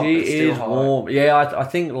as hot, She but still is hot. warm. Yeah, I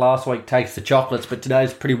think last week takes the chocolates, but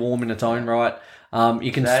today's pretty warm in its own right.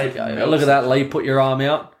 You can look at that, Lee. Put your arm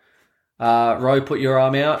out. Ro, put your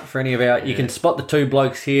arm out for any of our. You can spot the two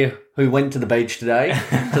blokes here who went to the beach today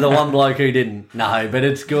to the one bloke who didn't. No, but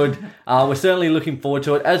it's good. We're certainly looking forward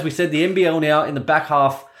to it. As we said, the NBL now in the back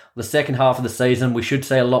half, the second half of the season, we should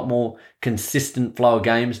see a lot more consistent flow of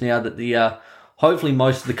games now that the hopefully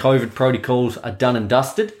most of the COVID protocols are done and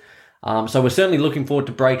dusted. So we're certainly looking forward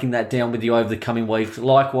to breaking that down with you over the coming weeks.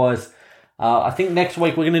 Likewise. I think next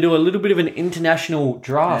week we're going to do a little bit of an international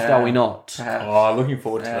draft, are we not? Oh, looking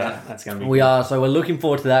forward to that. That's going to be We good. are, so we're looking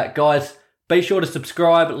forward to that. Guys, be sure to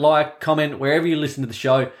subscribe, like, comment, wherever you listen to the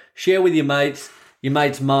show. Share with your mate's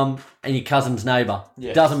mum, and your cousin's neighbour.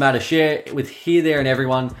 Yes. Doesn't matter. Share with here, there, and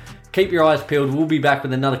everyone. Keep your eyes peeled. We'll be back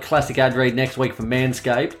with another classic ad read next week from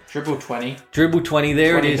Manscaped. Dribble 20. Dribble 20,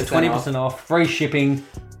 there it is. 20% 20% off. Free shipping.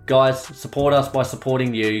 Guys, support us by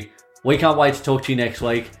supporting you. We can't wait to talk to you next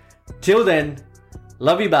week. Till then,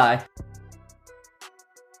 love you, bye.